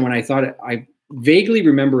some reason, when I thought it, I vaguely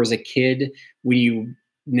remember as a kid when you,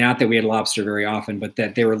 not that we had lobster very often, but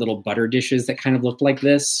that there were little butter dishes that kind of looked like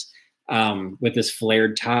this with this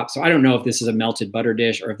flared top. So I don't know if this is a melted butter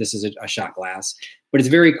dish or if this is a shot glass, but it's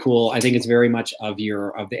very cool. I think it's very much of the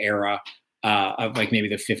era of like maybe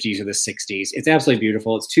the 50s or the 60s. It's absolutely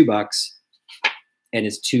beautiful. It's $2 and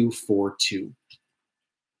it's 242.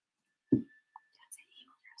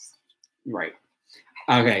 Right.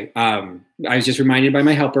 Okay. I was just reminded by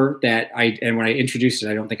my helper that and when I introduced it,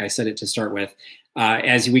 I don't think I said it to start with.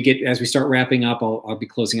 As we start wrapping up, I'll be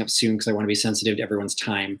closing up soon because I want to be sensitive to everyone's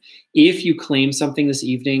time. If you claim something this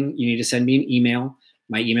evening, you need to send me an email.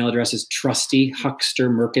 My email address is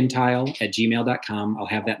trustyhuckstermercantile@gmail.com. I'll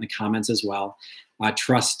have that in the comments as well.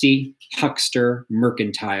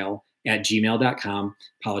 trustyhuckstermercantile@gmail.com.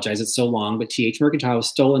 Apologize it's so long, but TH Mercantile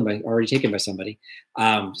was already taken by somebody.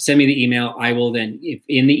 Send me the email. I will then, if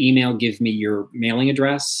in the email, give me your mailing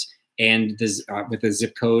address and with the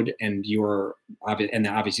zip code and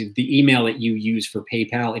obviously the email that you use for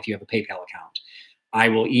PayPal if you have a PayPal account. I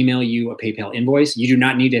will email you a PayPal invoice. You do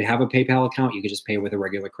not need to have a PayPal account. You can just pay with a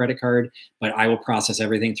regular credit card, but I will process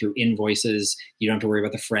everything through invoices. You don't have to worry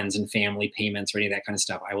about the friends and family payments or any of that kind of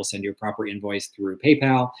stuff. I will send you a proper invoice through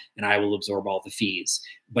PayPal and I will absorb all the fees.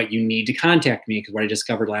 But you need to contact me because what I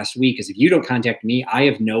discovered last week is if you don't contact me, I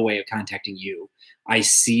have no way of contacting you. I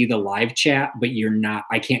see the live chat, but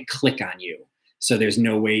I can't click on you. So there's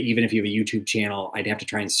no way, even if you have a YouTube channel, I'd have to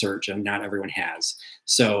try and search, and not everyone has.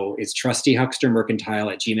 So it's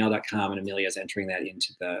trustyhuckstermercantile@gmail.com, and Amelia's entering that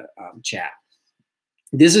into the chat.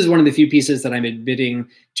 This is one of the few pieces that I'm admitting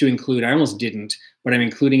to include. I almost didn't, but I'm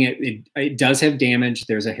including it. It does have damage.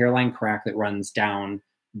 There's a hairline crack that runs down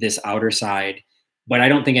this outer side, but I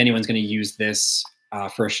don't think anyone's going to use this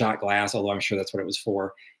for a shot glass, although I'm sure that's what it was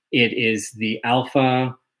for. It is the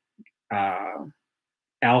Alpha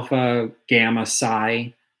Gamma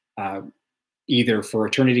Psi, either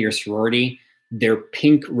fraternity or sorority. Their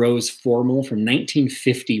pink rose formal from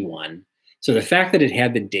 1951. So the fact that it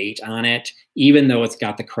had the date on it, even though it's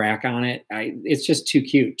got the crack on it, it's just too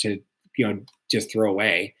cute to just throw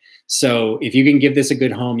away. So if you can give this a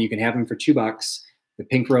good home, you can have them for $2. The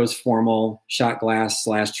pink rose formal shot glass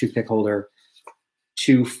 / toothpick holder,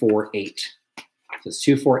 248. So it's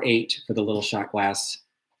 248 for the little shot glass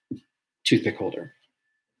toothpick holder.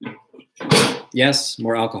 Yes,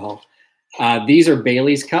 more alcohol. These are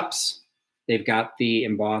Bailey's cups. They've got the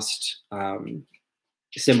embossed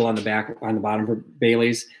symbol on the back, on the bottom for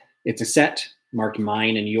Bailey's. It's a set marked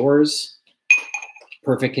mine and yours.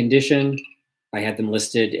 Perfect condition. I had them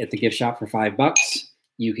listed at the gift shop for $5.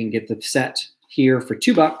 You can get the set here for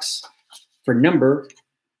 $2 for number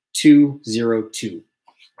 202.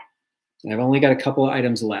 I've only got a couple of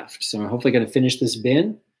items left, so I'm hopefully going to finish this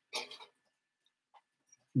bin.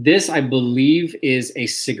 This, I believe, is a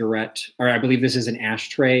cigarette, or I believe this is an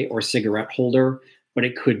ashtray or cigarette holder, but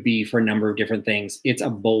it could be for a number of different things. It's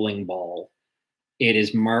a bowling ball. It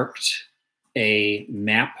is marked a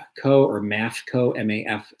MAFCO or MAFCO,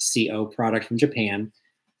 M-A-F-C-O product from Japan.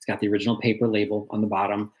 It's got the original paper label on the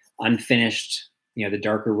bottom, unfinished, the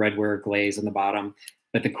darker redware glaze on the bottom,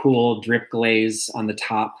 but the cool drip glaze on the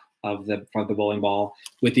top of the bowling ball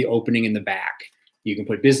with the opening in the back. You can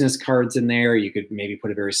put business cards in there. You could maybe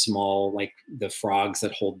put a very small, like the frogs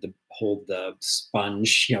that hold the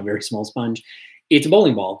sponge, you know, very small sponge. It's a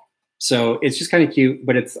bowling ball. So it's just kind of cute,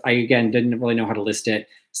 but I again, didn't really know how to list it.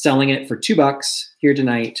 Selling it for $2 here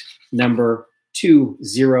tonight, number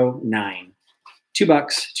 209.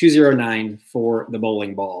 $2, 209 for the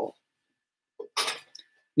bowling ball.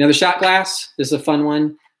 Now the shot glass, this is a fun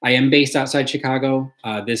one. I am based outside Chicago.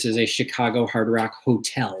 This is a Chicago Hard Rock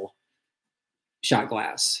Hotel shot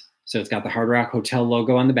glass. So it's got the Hard Rock Hotel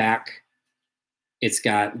logo on the back. It's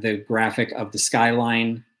got the graphic of the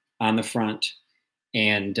skyline on the front.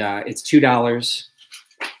 And it's $2,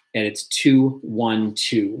 and it's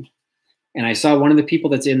 212. And I saw one of the people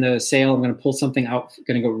that's in the sale. I'm going to pull something out.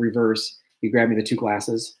 Going to go reverse. You grab me the 2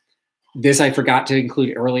 glasses. This I forgot to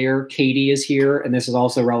include earlier. Katie is here, and this is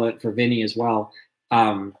also relevant for Vinny as well.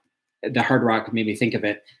 The Hard Rock made me think of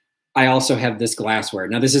it. I also have this glassware.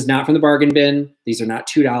 Now, this is not from the bargain bin. These are not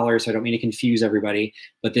 $2, so I don't mean to confuse everybody,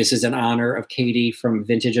 but this is in honor of Katie from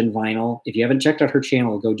Vintage and Vinyl. If you haven't checked out her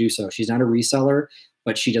channel, go do so. She's not a reseller,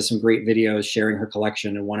 but she does some great videos sharing her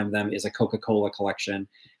collection, and one of them is a Coca-Cola collection.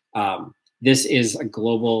 This is a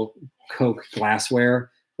global Coke glassware,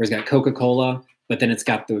 where it's got Coca-Cola, but then it's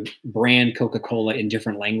got the brand Coca-Cola in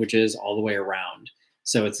different languages all the way around.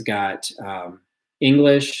 So it's got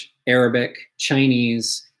English, Arabic,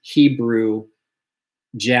 Chinese, Hebrew,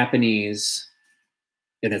 Japanese,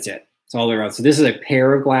 and that's it. It's all the way around. So this is a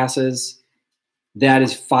pair of glasses. That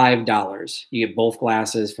is $5. You get both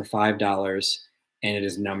glasses for $5, and it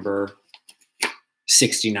is number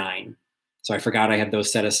 69. So I forgot I had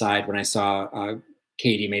those set aside when I saw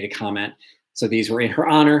Katie made a comment. So these were in her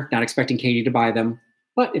honor, not expecting Katie to buy them.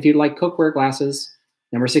 But if you'd like cookware glasses,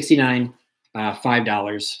 number 69,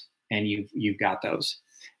 $5, and you've got those.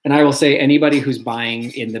 And I will say, anybody who's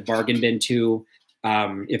buying in the bargain bin too,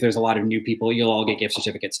 if there's a lot of new people, you'll all get gift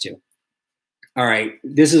certificates too. All right,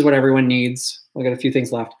 this is what everyone needs. I've got a few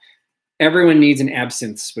things left. Everyone needs an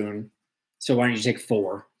absinthe spoon. So why don't you take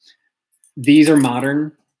 4? These are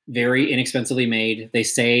modern, very inexpensively made. They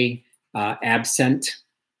say absent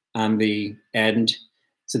on the end.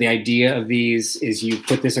 So the idea of these is you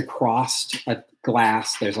put this across a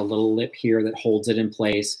glass. There's a little lip here that holds it in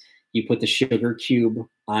place. You put the sugar cube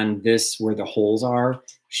on this where the holes are,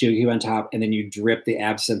 sugar cube on top, and then you drip the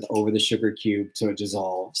absinthe over the sugar cube so it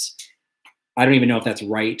dissolves. I don't even know if that's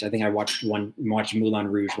right. I think I watched Moulin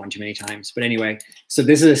Rouge one too many times. But anyway, so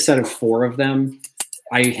this is a set of 4 of them.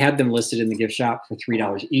 I had them listed in the gift shop for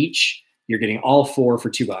 $3 each. You're getting all 4 for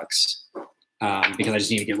 $2 because I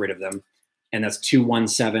just need to get rid of them. And that's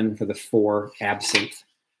 $217 for the 4 absinthe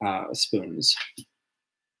spoons.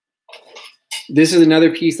 This is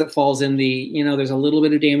another piece that falls in the, you know, there's a little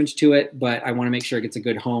bit of damage to it, but I want to make sure it gets a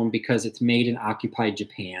good home because it's made in occupied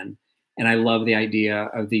Japan. And I love the idea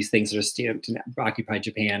of these things that are stamped in occupied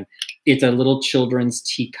Japan. It's a little children's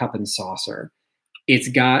teacup and saucer. It's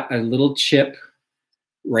got a little chip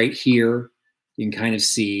right here. You can kind of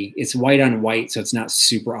see it's white on white, so it's not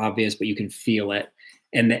super obvious, but you can feel it.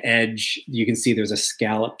 And the edge, you can see there's a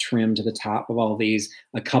scallop trim to the top of all these.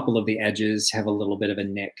 A couple of the edges have a little bit of a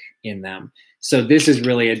nick in them. So this is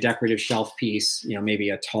really a decorative shelf piece, you know, maybe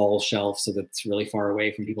a tall shelf so that it's really far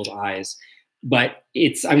away from people's eyes. But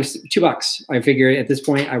it's $2. I figure at this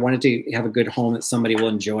point I wanted to have a good home that somebody will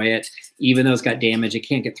enjoy it. Even though it's got damage, it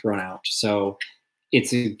can't get thrown out. So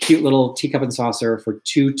it's a cute little teacup and saucer for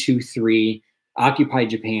 $223,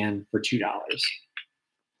 occupied Japan for $2.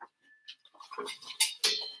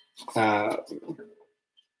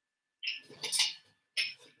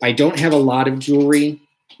 I don't have a lot of jewelry,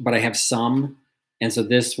 but I have some. And so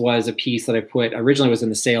this was a piece that I put, originally was in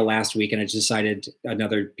the sale last week, and I just decided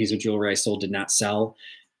another piece of jewelry I sold did not sell.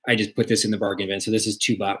 I just put this in the bargain bin. So this is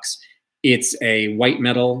 $2. It's a white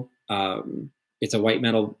metal,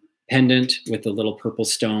 pendant with the little purple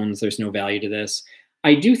stones. There's no value to this.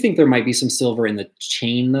 I do think there might be some silver in the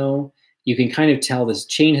chain though. You can kind of tell this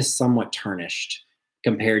chain has somewhat tarnished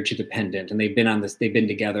compared to the pendant, and they've been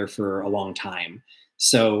together for a long time.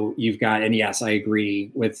 So you've got, and yes, I agree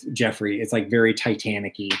with Jeffrey. It's like very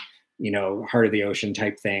Titanic-y, you know, heart of the ocean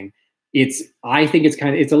type thing. I think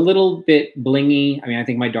it's a little bit blingy. I mean, I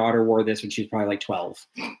think my daughter wore this when she was probably like 12.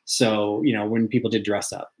 So, you know, when people did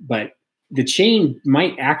dress up, but the chain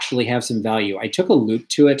might actually have some value. I took a loop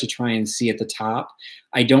to it to try and see at the top.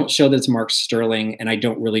 I don't show that it's marked sterling, and I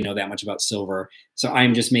don't really know that much about silver. So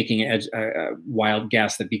I'm just making a wild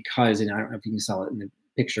guess that because, and I don't know if you can sell it in the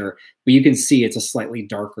picture, but you can see it's a slightly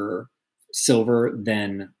darker silver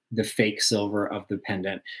than the fake silver of the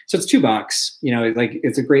pendant. So it's $2. You know, like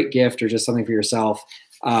it's a great gift or just something for yourself.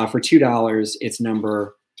 For $2, it's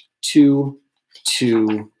number 2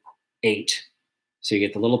 228. So you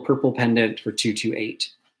get the little purple pendant for 228.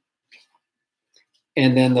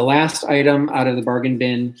 And then the last item out of the bargain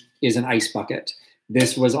bin is an ice bucket.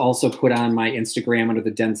 This was also put on my Instagram under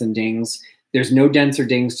the dents and dings. There's no dents or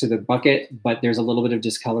dings to the bucket, but there's a little bit of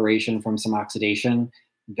discoloration from some oxidation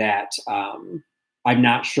that I'm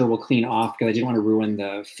not sure will clean off because I didn't want to ruin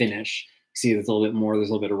the finish. See, there's a little bit more, there's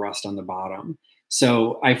a little bit of rust on the bottom.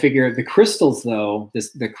 So I figure the crystals though,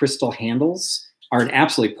 the crystal handles are in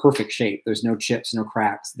absolutely perfect shape. There's no chips, no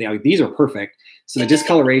cracks. These are perfect. So the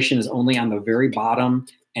discoloration is only on the very bottom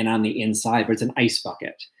and on the inside, but it's an ice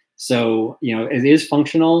bucket. So, you know, it is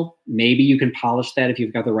functional. Maybe you can polish that if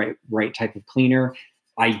you've got the right type of cleaner.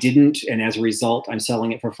 I didn't, and as a result, I'm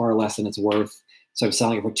selling it for far less than it's worth. So I'm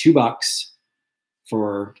selling it for $2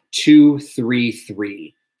 for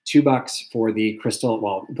 233. $2 for the crystal,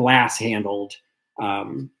 well, glass handled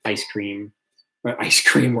ice cream.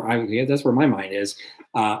 Yeah, that's where my mind is.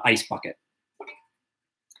 Ice bucket.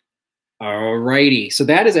 Alrighty, so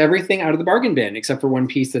that is everything out of the bargain bin except for one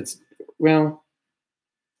piece that's, well,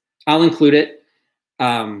 I'll include it,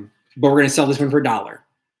 but we're going to sell this one for $1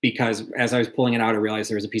 because as I was pulling it out, I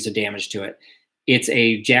realized there was a piece of damage to it. It's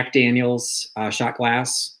a Jack Daniel's shot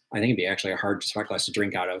glass. I think it'd be actually a hard shot glass to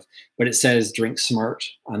drink out of, but it says "Drink Smart"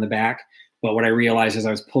 on the back. But what I realized as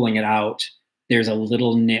I was pulling it out, there's a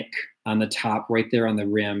little nick on the top right there on the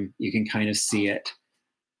rim. You can kind of see it.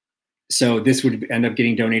 So this would end up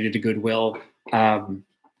getting donated to Goodwill.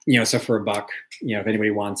 You know, so for $1, you know, if anybody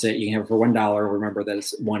wants it, you can have it for $1. Remember that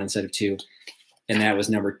it's 1 instead of 2. And that was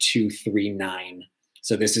number 239.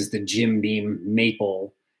 So this is the Jim Beam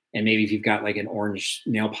Maple. And maybe if you've got like an orange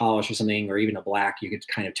nail polish or something, or even a black, you could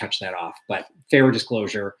kind of touch that off. But fair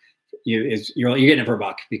disclosure, you're getting it for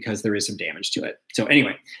 $1 because there is some damage to it. So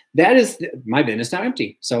anyway, that is my bin is now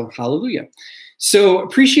empty. So hallelujah. So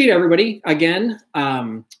appreciate everybody. Again,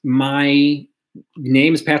 my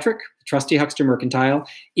name is Patrick, Trusty Huckster Mercantile.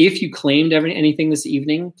 If you claimed anything this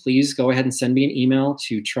evening, please go ahead and send me an email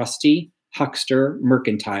to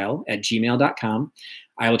trustyhuckstermercantile@gmail.com.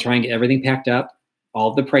 I will try and get everything packed up. All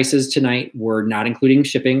of the prices tonight were not including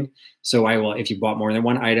shipping. So I will, if you bought more than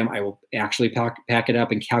one item, I will actually pack it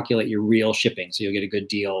up and calculate your real shipping. So you'll get a good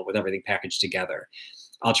deal with everything packaged together.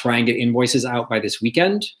 I'll try and get invoices out by this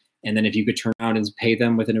weekend. And then if you could turn around and pay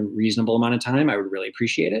them within a reasonable amount of time, I would really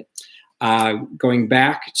appreciate it. Going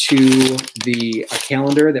back to the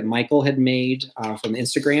calendar that Michael had made from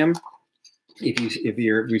Instagram,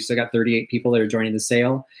 we've still got 38 people that are joining the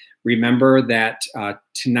sale. Remember that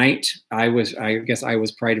tonight I guess I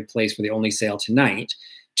was pride of place for the only sale tonight.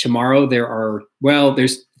 Tomorrow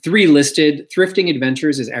there's 3 listed. Thrifting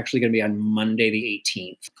Adventures is actually going to be on Monday the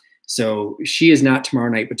 18th. So she is not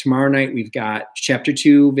tomorrow night, but tomorrow night we've got Chapter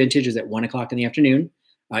 2 Vintage is at 1 o'clock in the afternoon,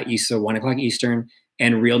 so 1 o'clock Eastern.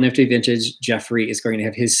 And Real Nifty Vintage, Jeffrey is going to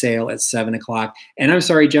have his sale at 7 o'clock. And I'm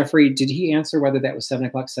sorry, Jeffrey, did he answer whether that was 7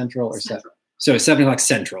 o'clock Central or 7? So 7 o'clock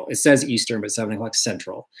Central. It says Eastern, but 7 o'clock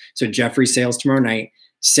Central. So Jeffrey's sales tomorrow night.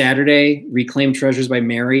 Saturday, Reclaimed Treasures by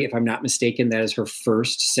Mary. If I'm not mistaken, that is her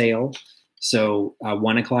first sale. So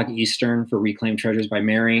 1 o'clock Eastern for Reclaimed Treasures by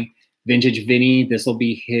Mary. Vintage Vinny, this will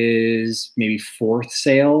be his maybe 4th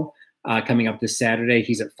sale coming up this Saturday.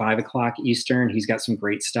 He's at 5 o'clock Eastern. He's got some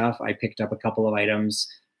great stuff. I picked up a couple of items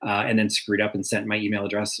and then screwed up and sent my email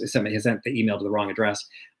address. Sent the email to the wrong address.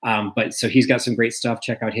 But so he's got some great stuff.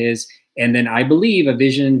 Check out his. And then I believe a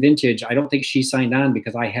Vision Vintage. I don't think she signed on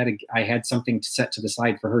because I had something set to the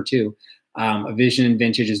side for her too. A Vision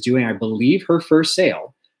Vintage is doing, I believe, her first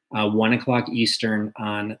sale, 1 o'clock Eastern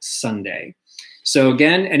on Sunday. So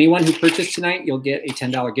again, anyone who purchased tonight, you'll get a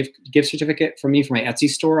 $10 gift certificate from me for my Etsy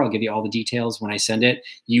store. I'll give you all the details when I send it.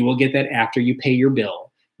 You will get that after you pay your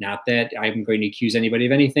bill. Not that I'm going to accuse anybody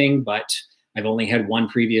of anything, but I've only had one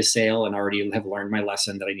previous sale and already have learned my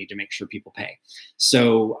lesson that I need to make sure people pay.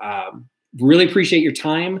 So really appreciate your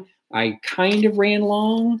time. I kind of ran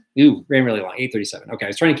long. Ran really long, 8:37. Okay, I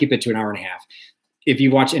was trying to keep it to an hour and a half. If you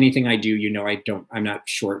watch anything I do, you know I'm not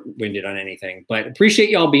short-winded on anything, but appreciate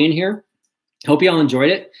y'all being here. Hope you all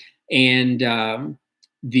enjoyed it. And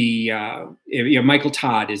Michael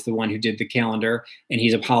Todd is the one who did the calendar, and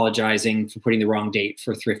he's apologizing for putting the wrong date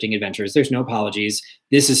for Thrifting Adventures. There's no apologies.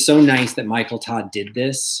 This is so nice that Michael Todd did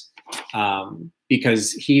this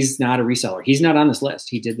because he's not a reseller. He's not on this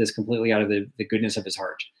list. He did this completely out of the goodness of his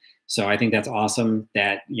heart. So I think that's awesome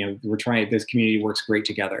that, this community works great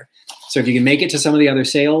together. So if you can make it to some of the other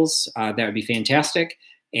sales, that would be fantastic.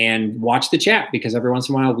 And watch the chat because every once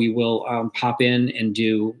in a while we will pop in and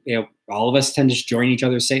do, all of us tend to just join each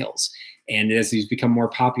other's sales. And as these become more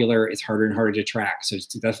popular, it's harder and harder to track. So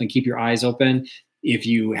definitely keep your eyes open. If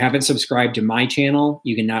you haven't subscribed to my channel,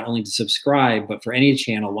 you can not only subscribe, but for any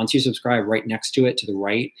channel, once you subscribe, right next to it to the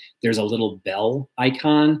right, there's a little bell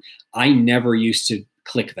icon. I never used to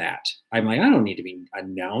click that. I'm like, I don't need to be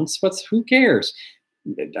announced. Who cares?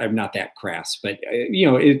 I'm not that crass, but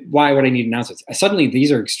why would I need announcements? Suddenly,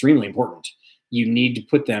 these are extremely important. You need to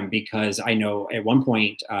put them because I know at one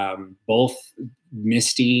point, both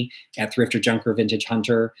Misty at Thrifter Junker Vintage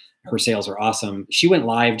Hunter, her sales are awesome. She went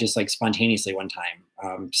live just like spontaneously one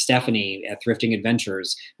time. Stephanie at Thrifting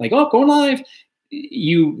Adventures, like, oh, going live.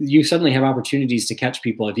 You suddenly have opportunities to catch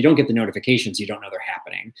people. If you don't get the notifications, you don't know they're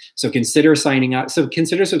happening. So consider signing up. So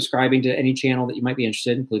consider subscribing to any channel that you might be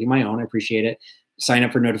interested in, including my own. I appreciate it. Sign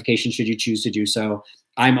up for notifications should you choose to do so.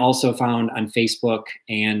 I'm also found on Facebook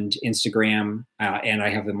and Instagram, and I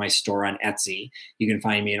have my store on Etsy. You can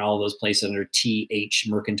find me in all those places under TH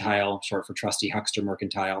Mercantile, short for Trusty Huckster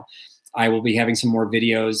Mercantile. I will be having some more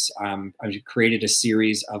videos. I've created a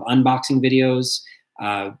series of unboxing videos.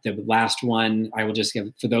 The last one, I will just give,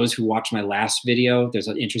 for those who watch my last video, there's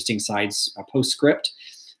an interesting postscript.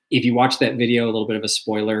 If you watch that video, a little bit of a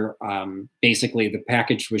spoiler, basically the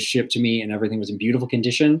package was shipped to me and everything was in beautiful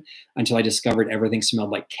condition until I discovered everything smelled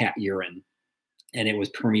like cat urine and it was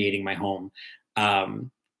permeating my home.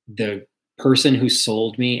 The person who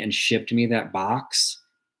sold me and shipped me that box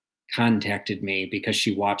contacted me because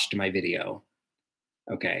she watched my video.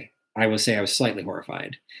 Okay, I will say I was slightly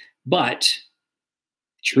horrified, but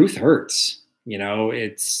truth hurts.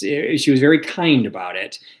 She was very kind about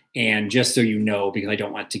it. And just so you know, because I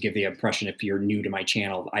don't want to give the impression if you're new to my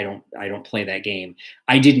channel, I don't play that game.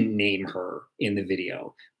 I didn't name her in the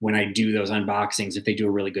video. When I do those unboxings, if they do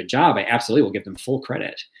a really good job, I absolutely will give them full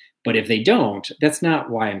credit. But if they don't, that's not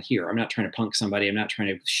why I'm here. I'm not trying to punk somebody. I'm not trying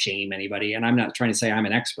to shame anybody. And I'm not trying to say I'm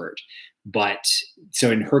an expert. But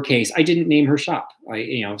so in her case, I didn't name her shop.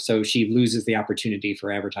 So she loses the opportunity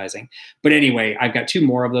for advertising. But anyway, I've got 2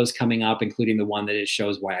 more of those coming up, including the one that it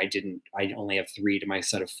shows why I only have 3 to my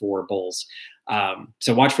set of 4 bowls.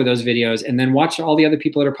 So watch for those videos and then watch all the other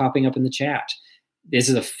people that are popping up in the chat. This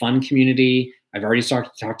is a fun community. I've already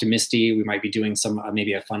talked to Misty. We might be doing some,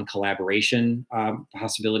 maybe a fun collaboration,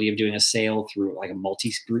 possibility of doing a sale through like a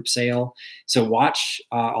multi-group sale. So watch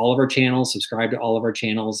all of our channels, subscribe to all of our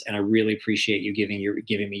channels, and I really appreciate you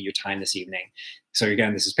giving me your time this evening. So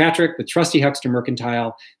again, this is Patrick with Trusty Huckster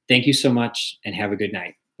Mercantile. Thank you so much and have a good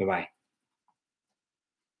night. Bye-bye.